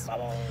waffles.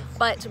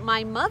 But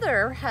my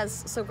mother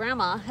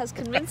grandma has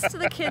convinced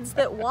the kids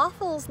that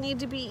waffles need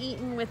to be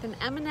eaten with an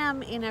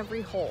M&M in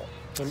every hole.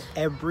 In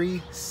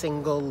every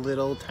single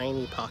little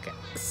tiny pocket.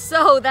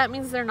 So that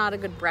means they're not a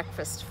good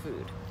breakfast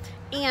food.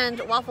 And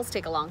waffles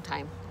take a long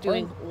time,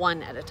 doing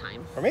one at a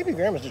time. Or maybe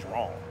Grandma's just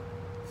wrong.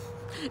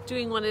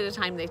 Doing one at a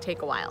time, they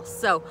take a while.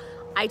 So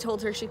I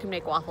told her she could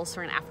make waffles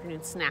for an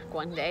afternoon snack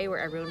one day where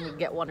everyone would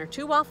get 1 or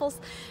 2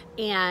 waffles,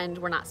 and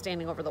we're not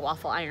standing over the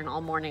waffle iron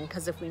all morning,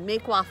 because if we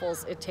make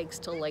waffles, it takes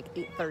till like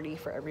 8:30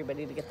 for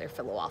everybody to get their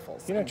fill of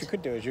waffles. You know what you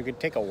could do is you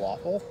could take a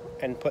waffle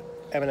and put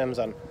M&Ms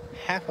on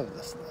half of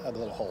the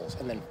little holes,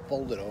 and then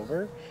fold it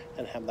over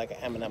and have like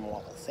an M&M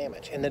waffle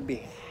sandwich, and that'd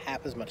be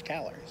half as much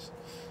calories.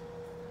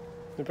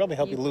 It'd probably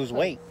help you lose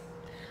weight.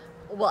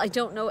 Well, I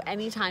don't know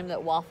any time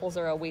that waffles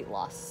are a weight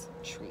loss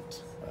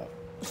treat. Oh.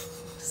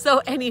 So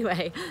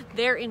anyway,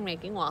 they're in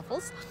making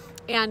waffles,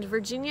 and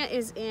Virginia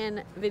is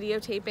in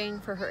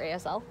videotaping for her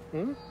ASL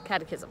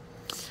catechism.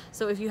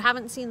 So if you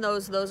haven't seen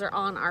those are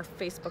on our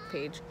Facebook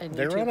page and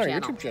They're YouTube on our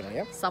channel. YouTube channel,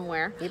 yep.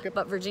 Somewhere. Yep.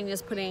 But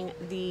Virginia's putting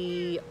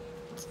the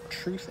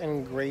Truth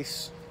and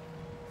Grace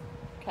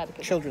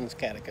catechism. Children's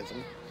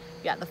Catechism.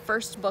 Yeah, the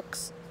first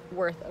book's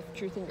worth of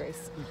Truth and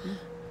Grace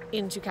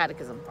into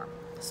catechism form.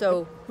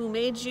 So, who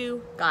made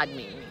you? God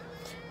made me.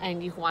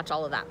 And you can watch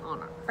all of that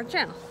on our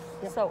channel.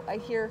 Yep. So, I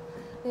hear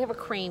they have a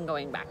crane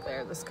going back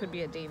there. This could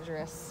be a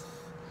dangerous...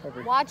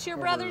 Over- Watch your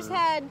brother's over-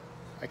 head.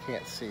 I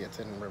can't see. It's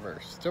in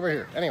reverse. It's over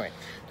here. Anyway,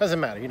 doesn't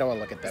matter. You don't want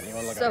to look at them. You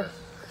want to look at her.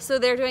 So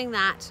they're doing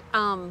that.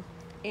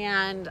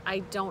 And I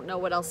don't know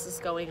what else is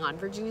going on.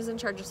 Virginia's in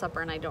charge of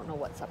supper, and I don't know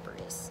what supper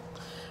is.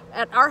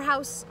 At our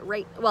house,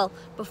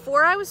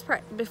 before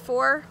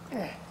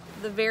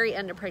the very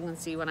end of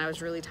pregnancy, when I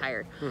was really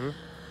tired,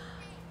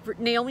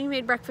 Naomi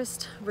made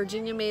breakfast,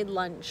 Virginia made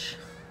lunch,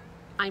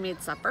 I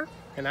made supper.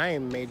 And I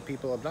made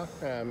people I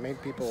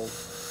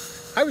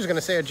was going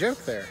to say a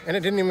joke there, and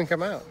it didn't even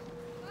come out.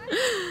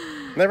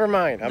 Never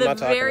mind. I'm not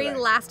talking The very about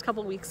it. last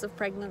couple weeks of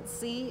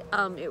pregnancy,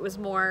 it was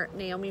more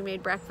Naomi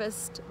made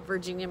breakfast,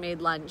 Virginia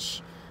made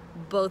lunch.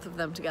 Both of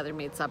them together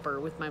made supper,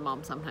 with my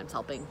mom sometimes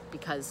helping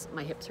because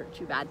my hips hurt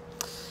too bad.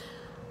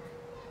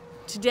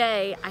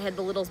 Today, I had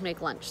the littles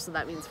make lunch, so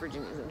that means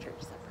Virginia's in charge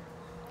of supper.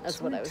 That's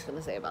what I was going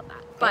to say about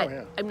that. But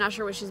yeah. I'm not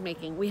sure what she's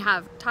making. We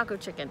have taco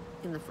chicken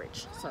in the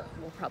fridge, so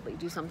we'll probably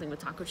do something with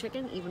taco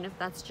chicken, even if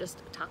that's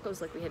just tacos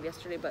like we had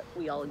yesterday, but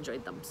we all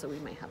enjoyed them, so we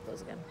might have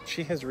those again.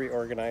 She has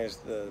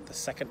reorganized the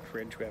second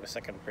fridge. We have a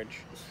second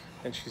fridge.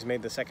 And she's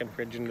made the second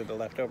fridge into the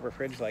leftover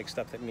fridge, like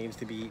stuff that needs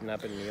to be eaten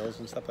up in meals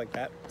and stuff like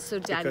that. So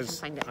Daddy Because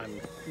can find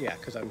it.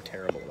 because I'm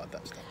terrible about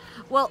that stuff.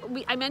 Well,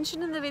 I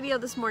mentioned in the video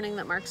this morning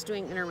that Mark's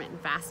doing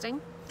intermittent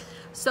fasting.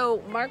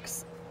 So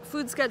Mark's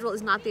food schedule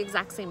is not the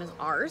exact same as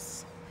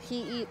ours.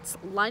 He eats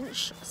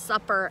lunch,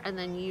 supper, and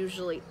then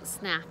usually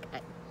snack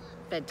at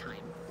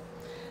bedtime.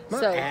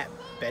 Not at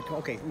bed.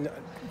 Okay,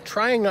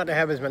 trying not to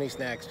have as many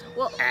snacks.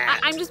 Well,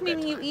 at I'm just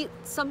meaning bedtime. you eat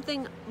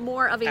something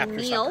more of a After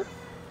meal supper.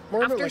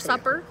 More of it after like a meal.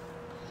 supper.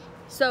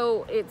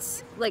 So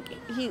it's like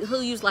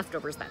he'll use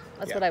leftovers then.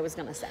 That's Yeah. what I was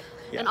gonna say.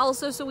 Yeah. And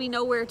also, so we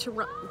know where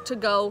to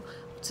go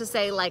to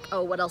say like,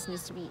 oh, what else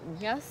needs to be eaten?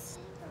 Yes.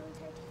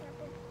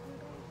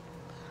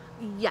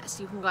 Yes,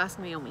 you can go ask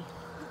Naomi.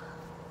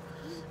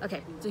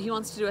 Okay, so he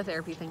wants to do a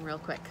therapy thing real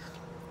quick.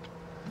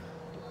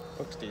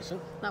 Looks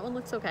decent. That one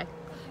looks okay.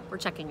 We're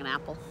checking an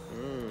apple.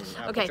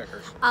 Apple Okay.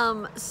 checkers.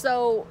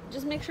 So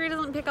just make sure he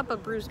doesn't pick up a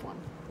bruised one.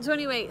 So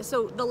anyway,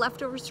 so the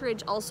leftovers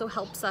fridge also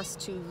helps us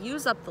to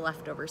use up the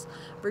leftovers.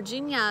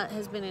 Virginia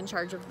has been in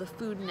charge of the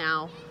food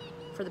now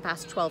for the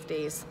past 12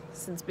 days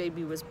since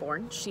baby was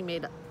born. She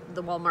made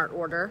the Walmart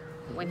order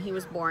when he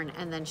was born,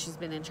 and then she's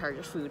been in charge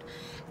of food.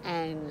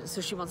 And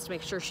so she wants to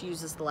make sure she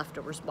uses the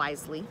leftovers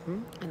wisely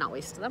and not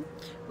waste them,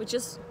 which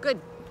is good.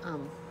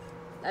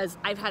 As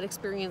I've had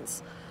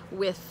experience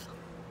with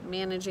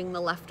managing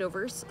the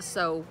leftovers,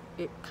 so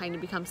it kind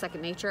of becomes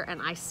second nature,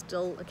 and I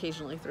still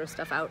occasionally throw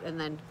stuff out, and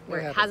then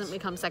where it hasn't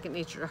become second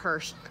nature to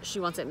her, she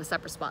wants it in a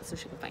separate spot so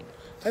she can find it.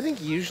 I think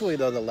usually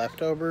though the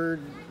leftover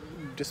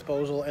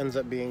disposal ends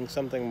up being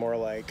something more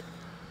like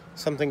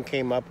something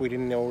came up, we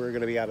didn't know we were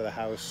going to be out of the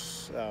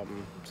house,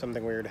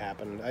 something weird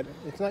happened.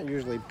 It's not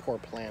usually poor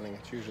planning,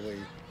 it's usually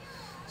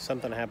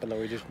something happened that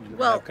we just didn't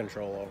have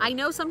control over. I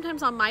know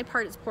sometimes on my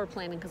part it's poor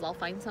planning because I'll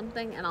find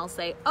something and I'll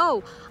say,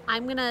 oh,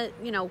 I'm gonna,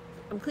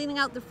 I'm cleaning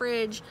out the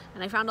fridge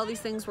and I found all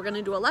these things, we're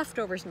gonna do a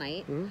leftovers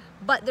night,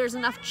 but there's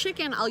enough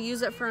chicken, I'll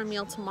use it for a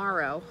meal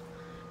tomorrow,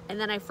 and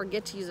then I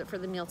forget to use it for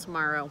the meal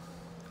tomorrow,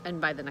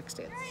 and by the next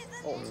day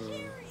it's old.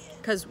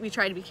 Because we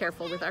try to be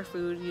careful with our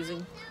food,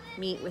 using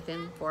meat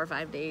within 4 or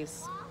 5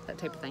 days, that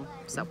type of thing.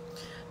 So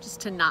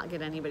just to not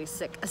get anybody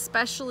sick,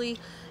 especially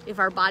if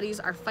our bodies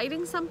are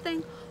fighting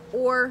something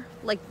or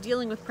like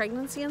dealing with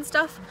pregnancy and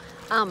stuff.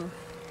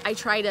 I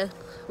try to,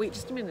 wait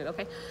just a minute,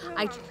 okay?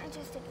 I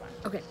just did one.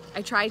 Okay,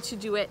 I try to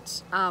do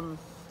it, I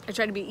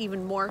try to be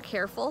even more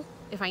careful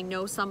if I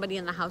know somebody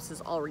in the house is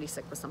already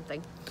sick with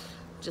something,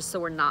 just so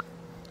we're not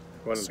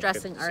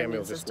stressing our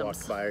immune systems. Samuel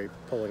just walked by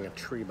pulling a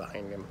tree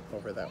behind him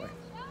over that way.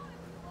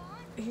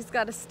 He's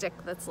got a stick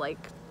that's like,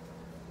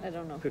 I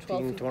don't know,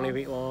 15, 20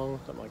 feet long,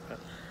 something like that.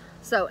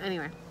 So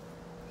anyway.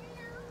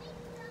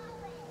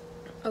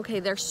 Okay,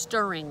 they're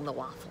stirring the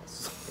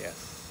waffles.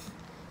 Yes.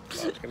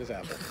 Well, as good as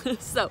apple.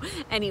 So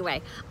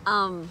anyway,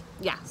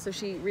 yeah, so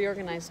she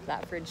reorganized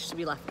that fridge to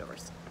be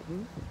leftovers.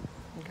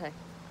 Okay.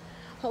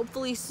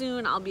 Hopefully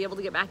soon I'll be able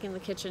to get back in the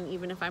kitchen,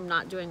 even if I'm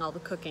not doing all the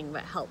cooking,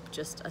 but help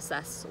just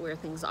assess where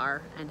things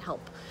are and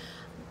help.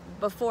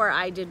 Before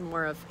I did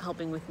more of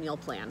helping with meal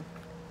plan.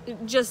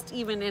 Just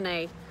even in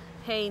a,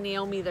 hey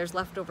Naomi, there's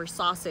leftover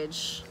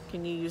sausage,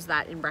 can you use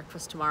that in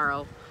breakfast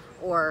tomorrow?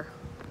 Or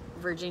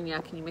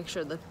Virginia, can you make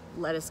sure the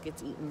lettuce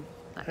gets eaten?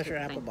 How's your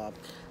apple, Bob?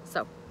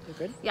 So, you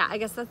good? Yeah, I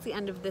guess that's the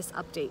end of this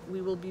update.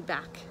 We will be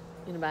back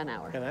in about an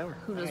hour. An hour.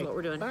 Who knows what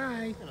we're doing?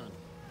 Bye.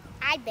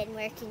 I've been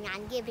working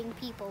on giving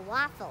people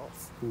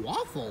waffles.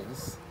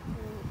 Waffles?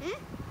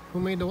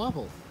 Who made the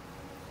waffles?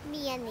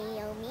 Me and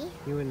Naomi.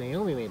 You and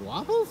Naomi made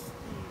waffles?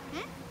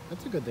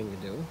 That's a good thing to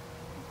do.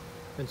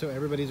 And so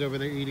everybody's over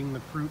there eating the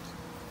fruit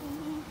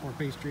or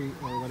pastry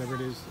or whatever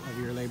it is of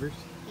your labors?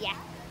 Yeah.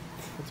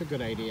 That's a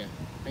good idea.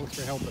 Thanks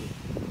for helping.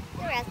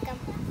 You're welcome.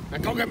 Now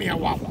go get me a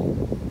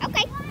waffle.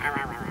 Okay.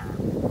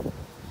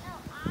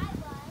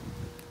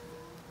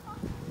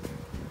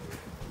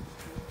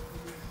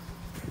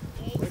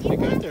 What you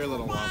got there,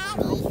 little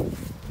waffle girl?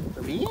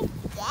 For me?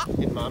 Yeah.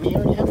 Did Mommy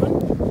already have one?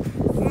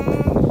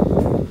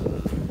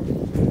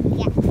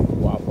 Yeah.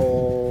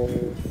 Waffles.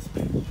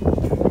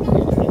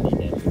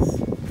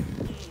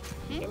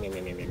 Yum, yum,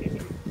 yum, yum, yum,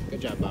 yum.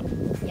 Good job, Bob.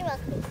 You're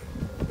welcome.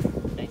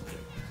 Thank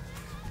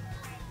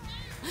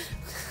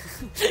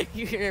you.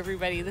 You hear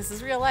everybody, this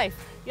is real life.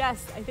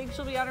 Yes, I think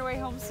she'll be on her way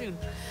home soon.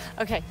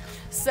 Okay,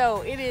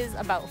 so it is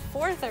about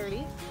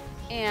 4:30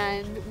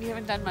 and we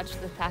haven't done much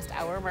the past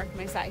hour. Mark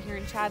and I sat here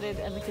and chatted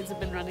and the kids have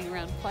been running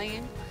around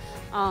playing.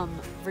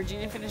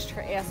 Virginia finished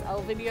her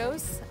ASL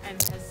videos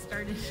and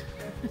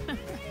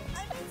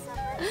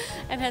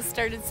has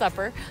started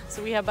supper.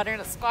 So we have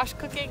butternut squash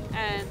cooking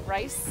and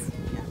rice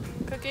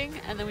cooking,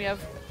 and then we have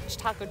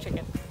taco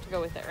chicken to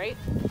go with it, right?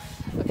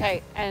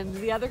 Okay, and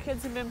the other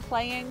kids have been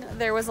playing.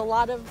 There was a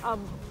lot of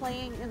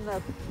playing in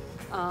the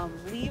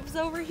leaves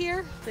over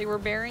here. They were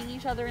burying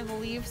each other in the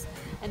leaves,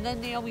 and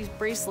then Naomi's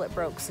bracelet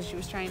broke, so she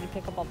was trying to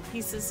pick up all the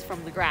pieces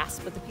from the grass,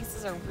 but the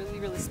pieces are really,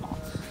 really small.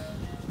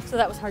 So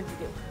that was hard to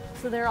do.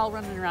 So they're all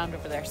running around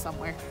over there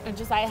somewhere. And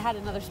just I had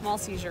another small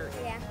seizure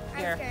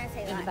here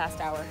in the past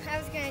hour. I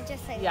was gonna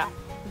just say Yeah,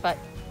 but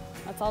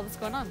that's all that's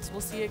going on. So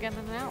we'll see you again in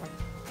an hour.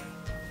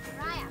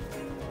 Raya.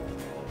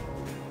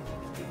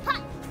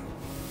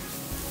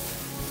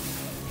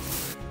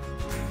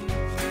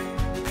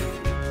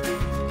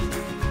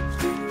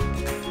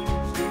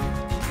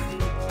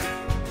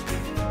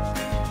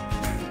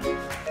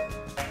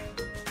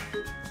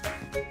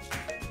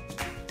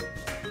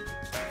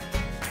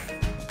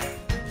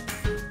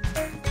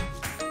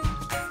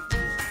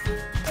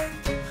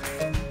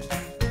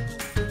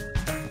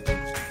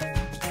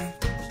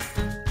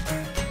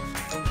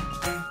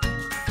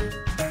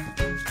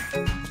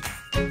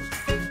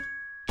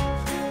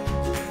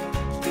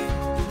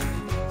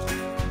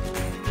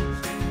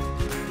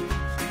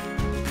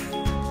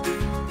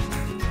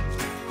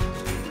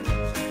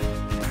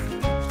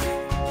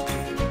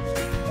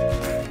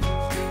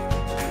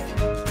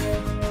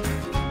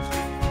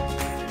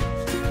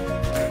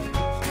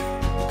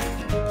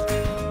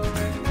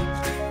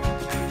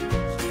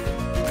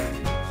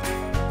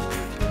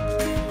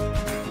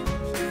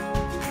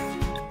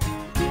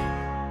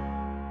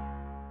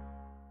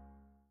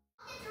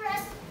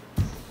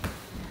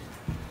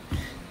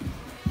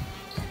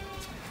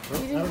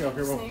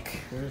 the snake.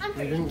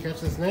 You didn't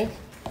catch the snake?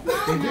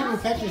 You didn't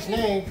catch a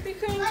snake. We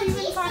couldn't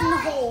even find the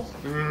hole.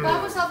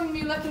 Bob was helping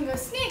me look and go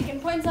snake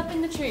and points up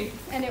in the tree,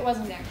 and it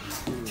wasn't there.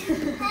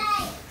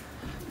 Hey,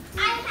 I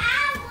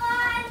have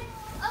one.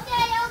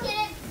 Okay, I'll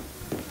get it.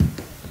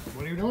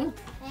 What are you doing?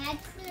 I had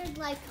cleared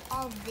like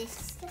all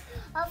this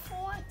up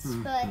once,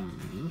 but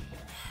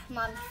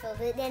Mom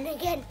filled it in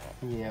again.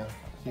 Yeah.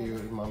 You,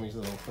 mommy's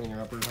little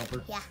cleaner upper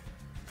helper? Yeah.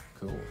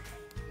 Cool.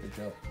 Good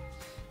job.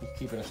 You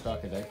keeping a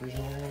stock of diapers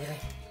in here over there?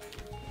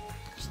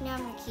 So now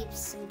I'm gonna keep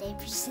some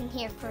diapers in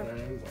here for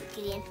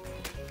Gideon.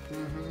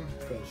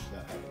 Because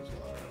that happens a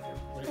lot around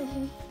here. Right?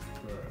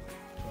 Alright.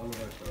 Tell me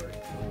that story.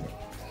 Here we go.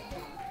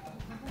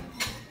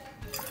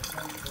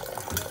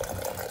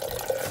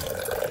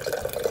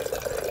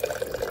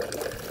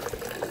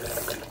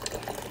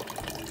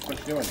 What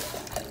you doing?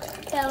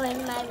 Filling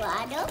my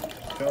bottle.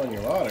 Filling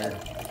your water?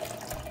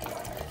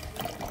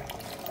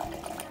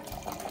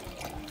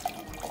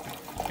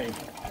 Hey,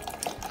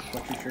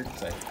 what's your shirt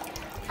say?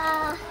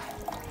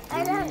 I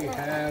don't We know.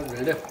 have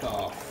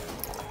liftoff.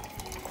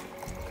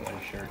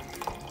 Nice shirt.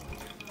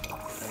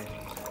 Okay.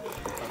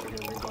 Are you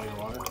gonna drink all your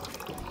water?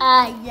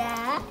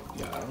 Yeah.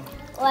 Yeah.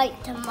 Like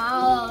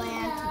tomorrow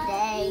and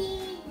today.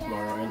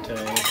 Tomorrow and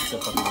today,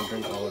 sip up and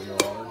drink all of your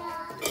water.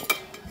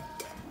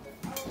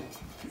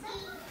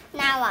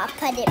 Now I'll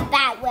put it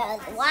back where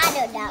the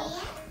water now.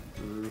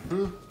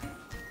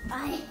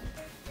 I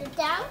sit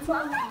down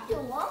from the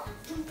door.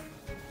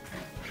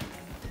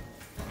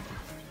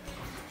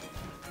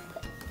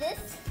 Put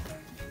this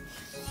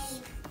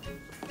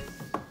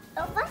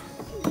over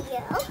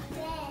here.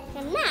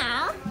 And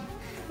now,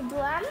 the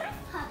door on my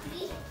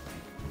puppy.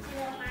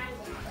 Door on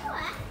the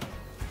door.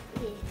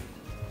 Is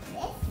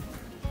this.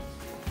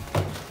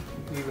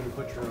 You even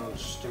put your own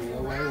stool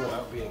away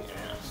without being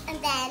asked. And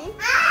then.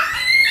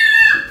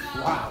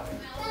 Wow.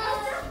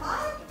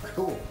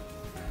 Cool.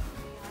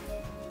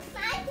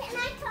 Can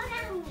I turn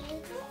on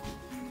music?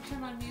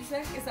 Turn on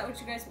music? Is that what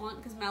you guys want?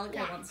 Because Malachi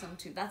wants some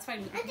too. That's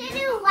fine. I can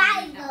do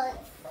white Are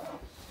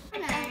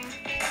you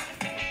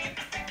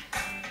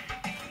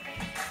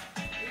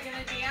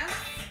gonna dance?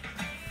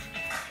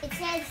 It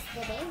says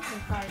the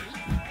dancing party.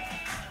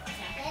 It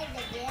says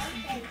the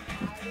dancing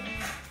party.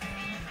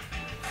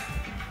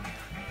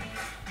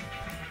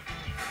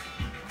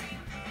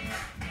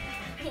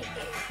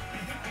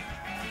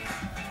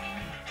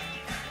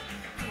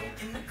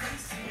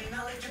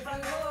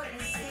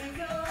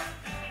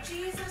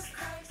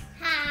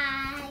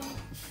 Hi.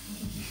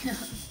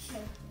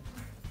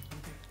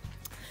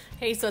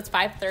 Hey, so it's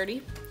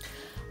 5:30.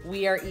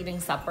 We are eating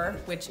supper,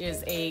 which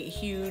is a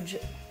huge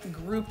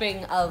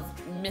grouping of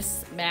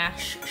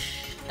mismatch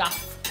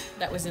stuff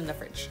that was in the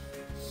fridge.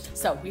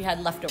 So we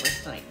had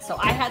leftovers tonight. So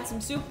I had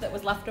some soup that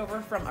was left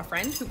over from a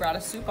friend who brought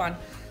us soup on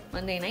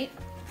Monday night.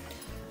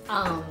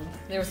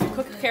 There was some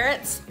cooked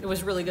carrots. It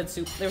was really good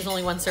soup. There was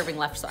only one serving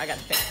left, so I got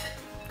to pick.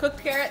 Cooked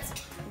carrots,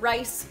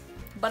 rice,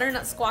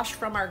 butternut squash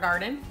from our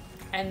garden,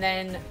 and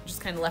then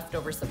just kind of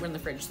leftovers that were in the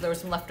fridge. So there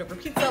was some leftover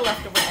pizza,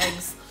 leftover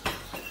eggs,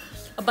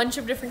 a bunch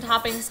of different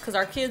toppings because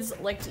our kids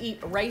like to eat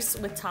rice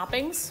with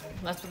toppings.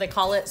 That's what they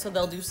call it. So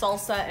they'll do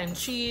salsa and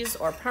cheese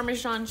or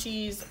Parmesan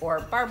cheese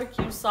or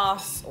barbecue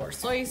sauce or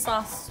soy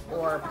sauce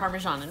or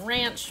Parmesan and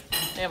ranch.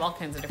 They have all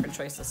kinds of different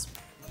choices.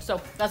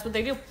 So that's what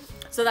they do.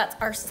 So that's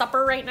our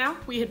supper right now.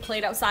 We had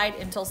played outside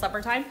until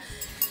supper time.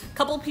 A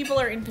couple people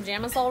are in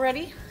pajamas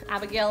already,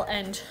 Abigail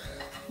and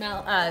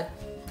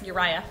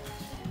Uriah.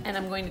 And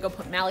I'm going to go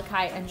put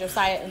Malachi and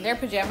Josiah in their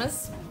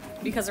pajamas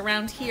because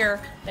around here,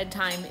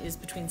 bedtime is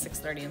between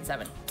 6:30 and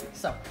 7.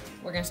 So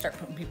we're gonna start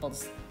putting people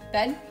to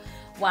bed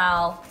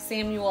while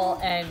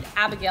Samuel and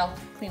Abigail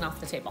clean off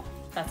the table.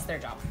 That's their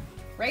job,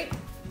 right?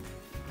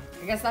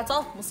 I guess that's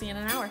all. We'll see you in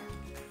an hour.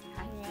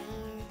 Hi.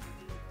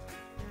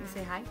 You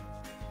say hi?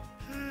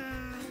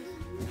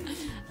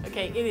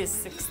 Okay, it is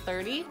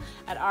 6:30.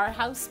 At our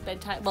house,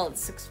 bedtime, well,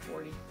 it's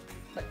 6:40.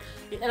 But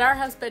at our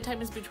house,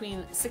 bedtime is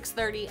between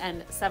 6:30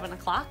 and 7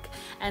 o'clock.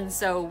 And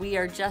so we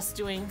are just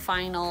doing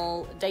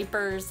final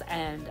diapers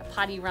and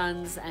potty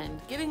runs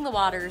and getting the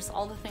waters,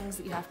 all the things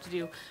that you have to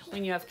do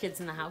when you have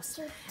kids in the house.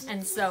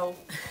 And so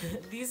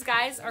these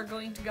guys are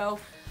going to go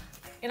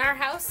in our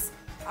house.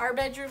 Our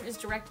bedroom is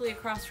directly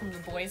across from the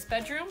boys'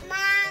 bedroom.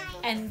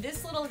 And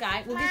this little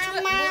guy, we'll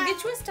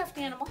get you a stuffed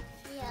animal.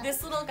 Yeah.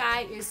 This little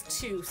guy is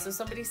 2, so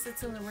somebody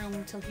sits in the room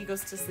until he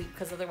goes to sleep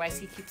because otherwise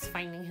he keeps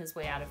finding his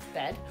way out of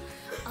bed.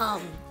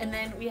 And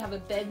then we have a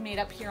bed made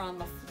up here on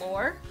the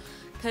floor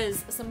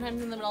because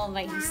sometimes in the middle of the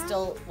night he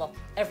still, well,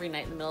 every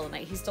night in the middle of the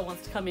night he still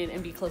wants to come in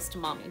and be close to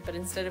mommy. But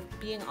instead of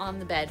being on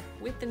the bed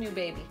with the new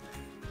baby,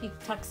 he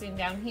tucks in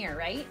down here,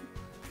 right?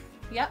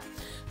 Yep.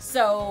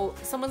 So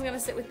someone's going to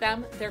sit with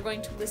them. They're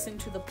going to listen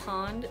to The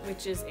Pond,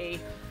 which is a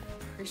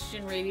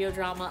Christian radio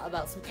drama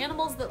about some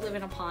animals that live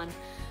in a pond.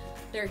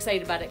 They're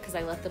excited about it because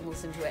I let them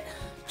listen to it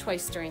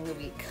twice during the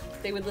week.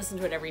 They would listen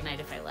to it every night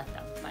if I let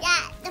them. But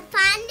Yeah, the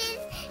pond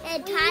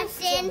is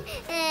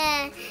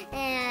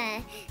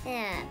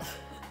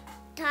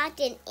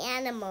talking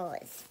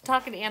animals.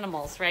 talking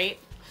animals, right?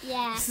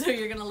 Yeah. So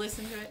you're gonna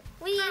listen to it?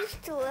 We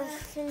used to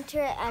listen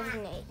to it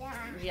every night.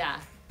 Yeah.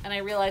 And I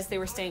realized they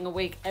were staying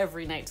awake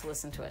every night to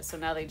listen to it. So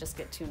now they just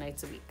get 2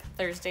 nights a week.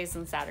 Thursdays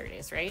and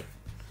Saturdays, right?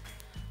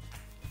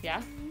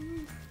 Yeah?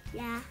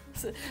 Yeah.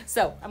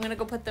 So I'm gonna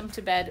go put them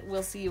to bed.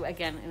 We'll see you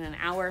again in an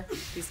hour.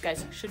 These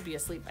guys should be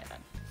asleep by then.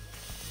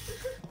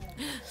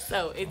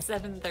 So it's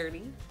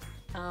 7:30.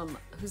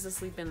 Who's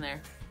asleep in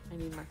there? I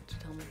need Mark to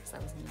tell me because I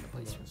wasn't in the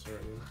boys'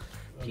 room.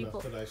 People-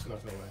 Enough that I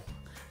snuck away.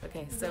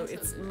 Okay, so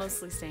it's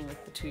mostly staying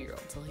with the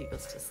 2-year-old till he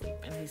goes to sleep,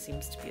 and he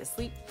seems to be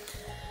asleep.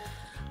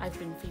 I've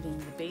been feeding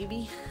the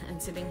baby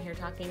and sitting here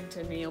talking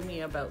to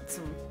Naomi about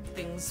some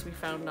things we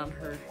found on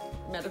her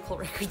medical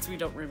records we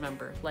don't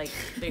remember. Like,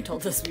 they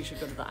told us we should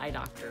go to the eye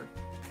doctor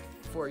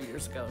 4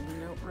 years ago, and we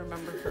don't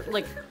remember her.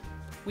 Like,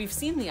 we've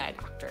seen the eye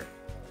doctor.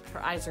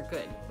 Her eyes are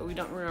good, but we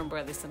don't remember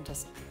why they told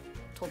us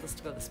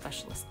to go to the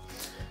specialist.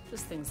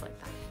 Just things like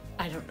that.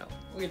 I don't know.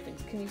 Weird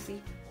things. Can you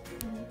see?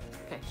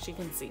 Okay, she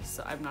can see,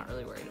 so I'm not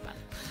really worried about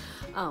it.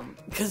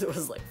 Because it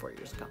was like 4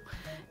 years ago.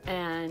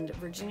 And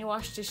Virginia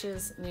washed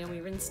dishes,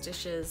 Naomi rinsed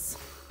dishes,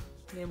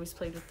 Naomi's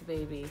played with the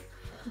baby.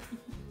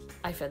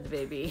 I fed the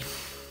baby.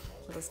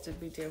 What else did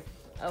we do?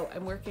 Oh,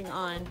 I'm working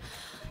on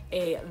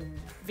a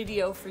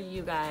video for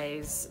you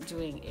guys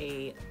doing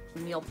a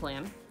meal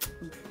plan.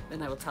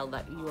 And I will tell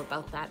you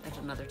about that at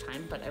another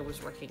time, but I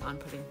was working on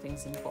putting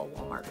things into a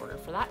Walmart order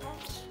for that.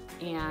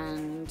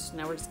 And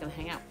now we're just gonna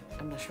hang out.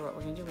 I'm not sure what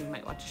we're gonna do. We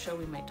might watch a show,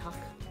 we might talk.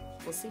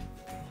 We'll see.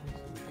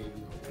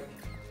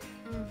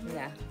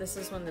 Yeah, this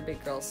is when the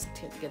big girls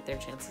get their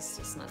chances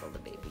to snuggle the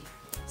baby.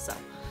 So,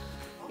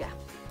 yeah,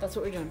 that's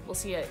what we're doing. We'll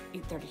see you at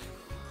 8:30.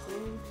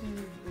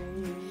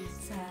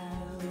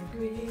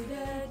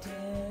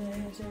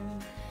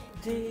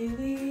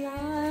 Daily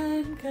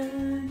I'm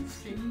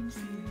constrained to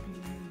be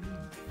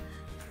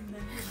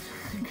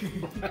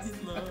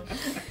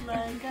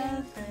like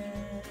a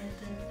feather.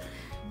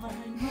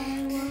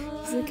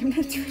 He's like, I'm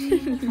not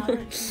doing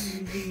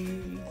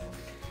it.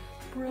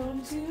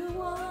 Prone to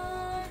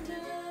wander,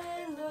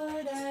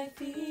 Lord, I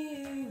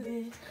feel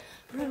it.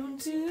 Prone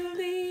to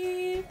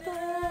leave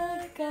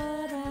the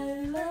God I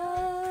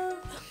love.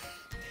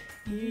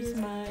 Here's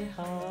my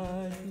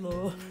heart,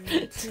 Lord.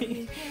 He's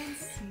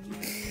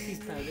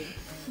pouting.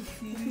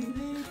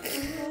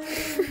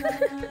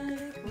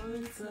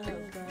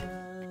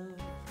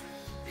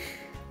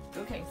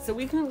 Okay, so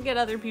we couldn't get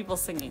other people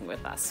singing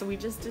with us, so we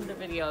just did the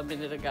video a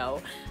minute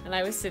ago, and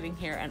I was sitting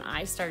here and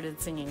I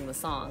started singing the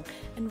song,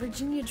 and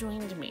Virginia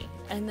joined me,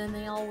 and then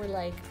they all were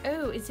like,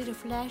 oh, is it a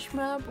flash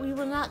mob? We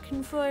will not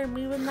conform,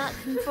 we will not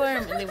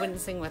conform, and they wouldn't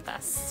sing with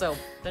us. So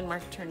then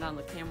Mark turned on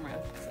the camera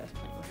because I was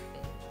playing with the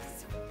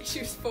baby. She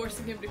was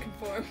forcing him to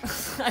conform.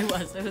 I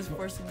was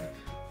forcing him.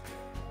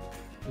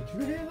 Did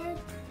you hear that?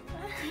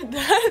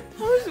 That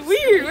was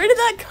weird. Where did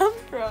that come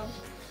from?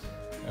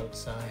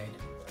 Outside.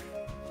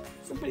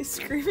 Somebody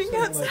screaming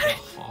Sounded outside. like a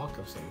hawk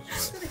of some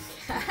sort.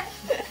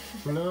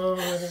 No,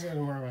 I think it was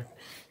more like,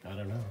 I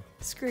don't know.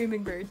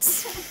 Screaming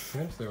birds.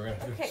 Eventually we're going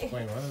to have to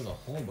explain why there's a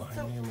hole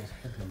behind Naomi's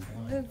head and The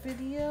blind.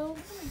 video.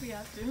 We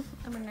have to.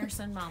 I'm a nurse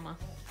and mama.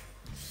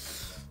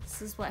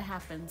 This is what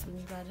happens when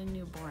you got a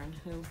newborn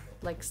who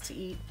likes to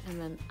eat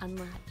and then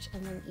unlatch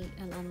and then eat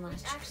and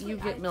unlatch. You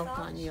get milk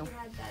on you. She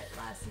had that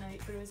last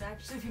night, but it was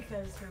actually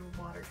because her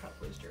water cup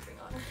was dripping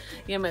on her.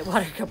 Yeah, my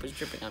water cup was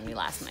dripping on me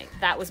last night.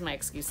 That was my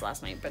excuse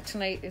last night, but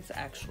tonight it's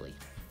actually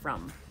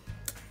from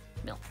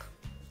milk.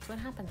 That's what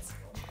happens.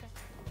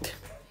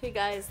 Hey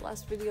guys,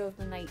 last video of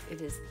the night. It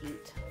is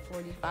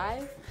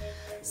 8:45.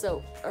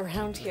 So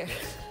around here,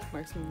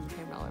 Mark's moving the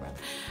camera all around.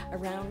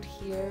 Around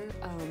here,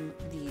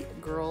 the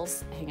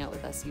girls hang out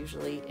with us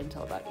usually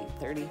until about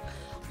 8:30.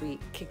 We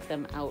kick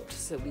them out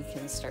so we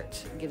can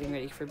start getting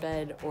ready for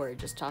bed or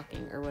just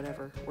talking or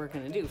whatever we're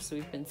gonna do. So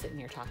we've been sitting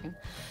here talking.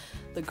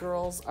 The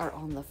girls are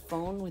on the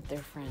phone with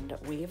their friend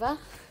Weva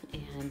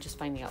and just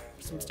finding out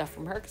some stuff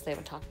from her because they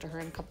haven't talked to her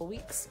in a couple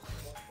weeks.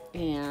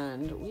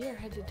 And we are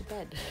headed to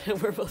bed.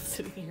 We're both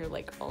sitting here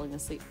like falling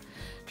asleep,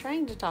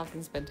 trying to talk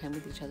and spend time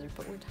with each other,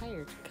 but we're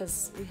tired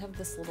because we have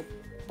this little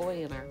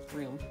boy in our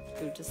room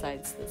who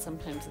decides that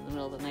sometimes in the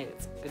middle of the night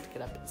it's good to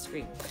get up and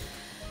scream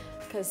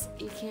because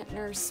he can't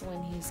nurse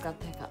when he's got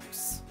the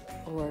hiccups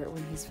or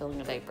when he's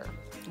filling a diaper,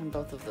 and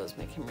both of those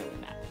make him really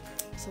mad.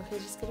 So he'll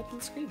just get up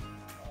and scream.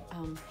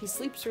 He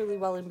sleeps really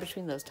well in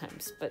between those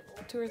times,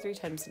 but 2 or 3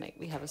 times a night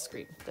we have a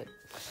scream that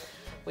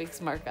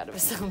wakes Mark out of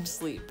his sound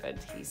sleep, and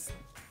he's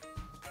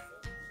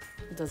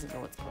doesn't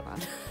know what's going on.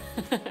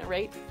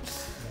 Right?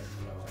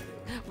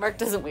 Mark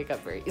doesn't wake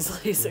up very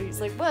easily, so he's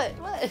like, what?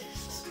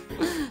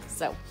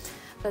 So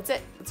that's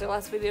it. That's our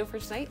last video for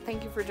tonight.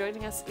 Thank you for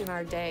joining us in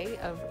our day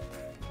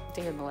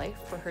in the life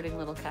for herding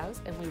little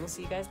cows, and we will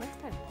see you guys next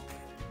time.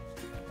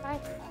 Bye.